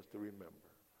needs for us to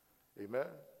remember. Amen?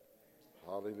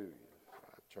 Hallelujah.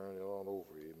 I turn it on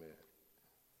over, amen.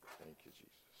 Thank you,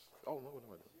 Jesus. Oh, no, what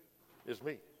am I doing? It's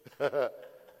me.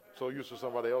 So used to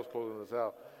somebody else closing us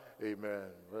out. Amen.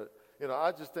 But,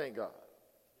 I just thank God.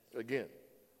 Again,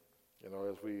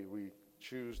 as we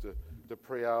choose to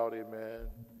pray out, amen.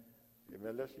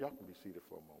 Amen. Y'all can be seated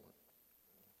for a moment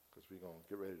because we're going to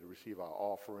get ready to receive our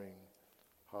offering.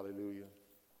 Hallelujah.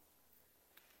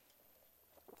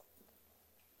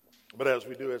 But as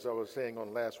we do, as I was saying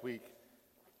on last week,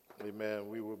 amen,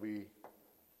 we will be,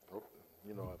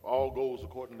 if all goes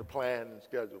according to plan and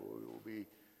schedule, we will be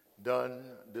done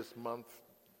this month,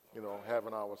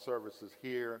 having our services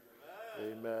here,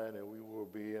 amen, and we will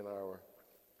be in our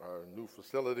new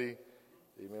facility,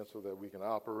 amen, so that we can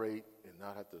operate and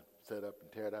not have to set up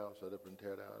and tear down,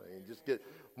 and just get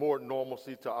more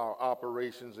normalcy to our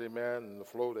operations, amen, and the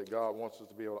flow that God wants us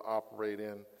to be able to operate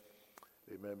in,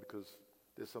 amen, because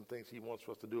there's some things he wants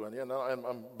us to do. And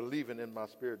I'm believing in my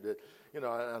spirit that,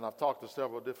 and I've talked to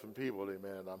several different people,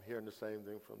 amen, and I'm hearing the same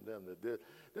thing from them, that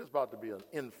there's about to be an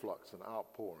influx, an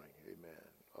outpouring, amen,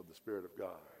 of the Spirit of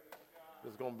God.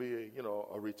 There's going to be,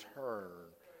 a return,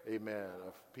 amen,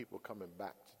 of people coming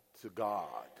back to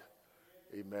God,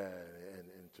 amen,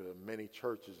 and to many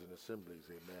churches and assemblies,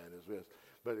 amen.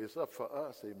 But it's up for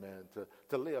us, amen,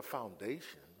 to lay a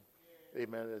foundation,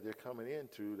 amen, that they're coming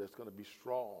into that's going to be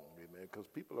strong, amen, because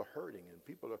people are hurting and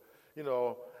people are,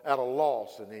 at a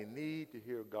loss, and they need to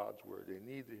hear God's word. They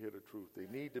need to hear the truth. They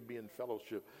need to be in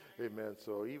fellowship, amen.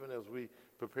 So even as we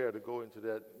prepare to go into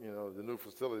that, the new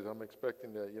facilities, I'm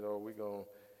expecting that, we're going to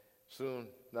soon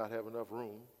not have enough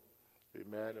room,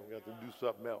 amen, and we have to do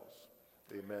something else,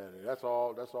 amen. And that's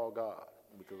all God,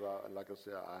 because like I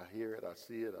said, I hear it, I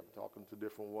see it, I'm talking to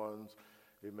different ones.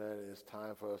 Amen. And it's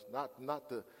time for us not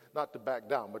to back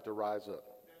down, but to rise up.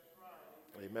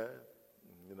 Amen.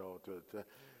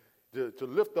 To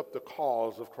lift up the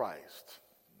cause of Christ.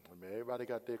 I mean, everybody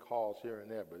got their cause here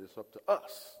and there, but it's up to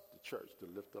us, the church, to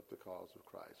lift up the cause of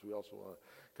Christ. We also want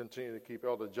to continue to keep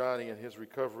Elder Johnny and his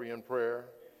recovery in prayer.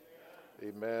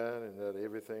 Amen. And that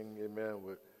everything, amen,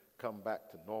 would come back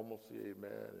to normalcy.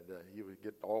 Amen. And that he would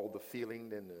get all the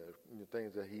feeling and the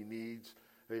things that he needs.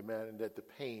 Amen, and that the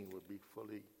pain would be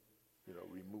fully,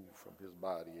 removed from his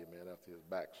body, amen, after his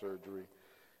back surgery.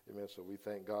 Amen, so we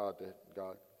thank God that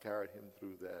God carried him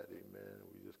through that, amen.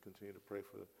 We just continue to pray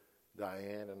for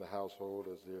Diane and the household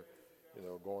as they're,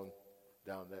 going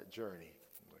down that journey.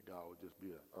 God will just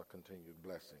be a continued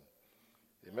blessing.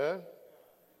 Amen?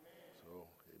 So,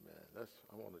 amen.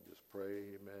 I want to just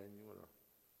pray, amen. You want to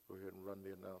go ahead and run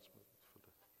the announcement?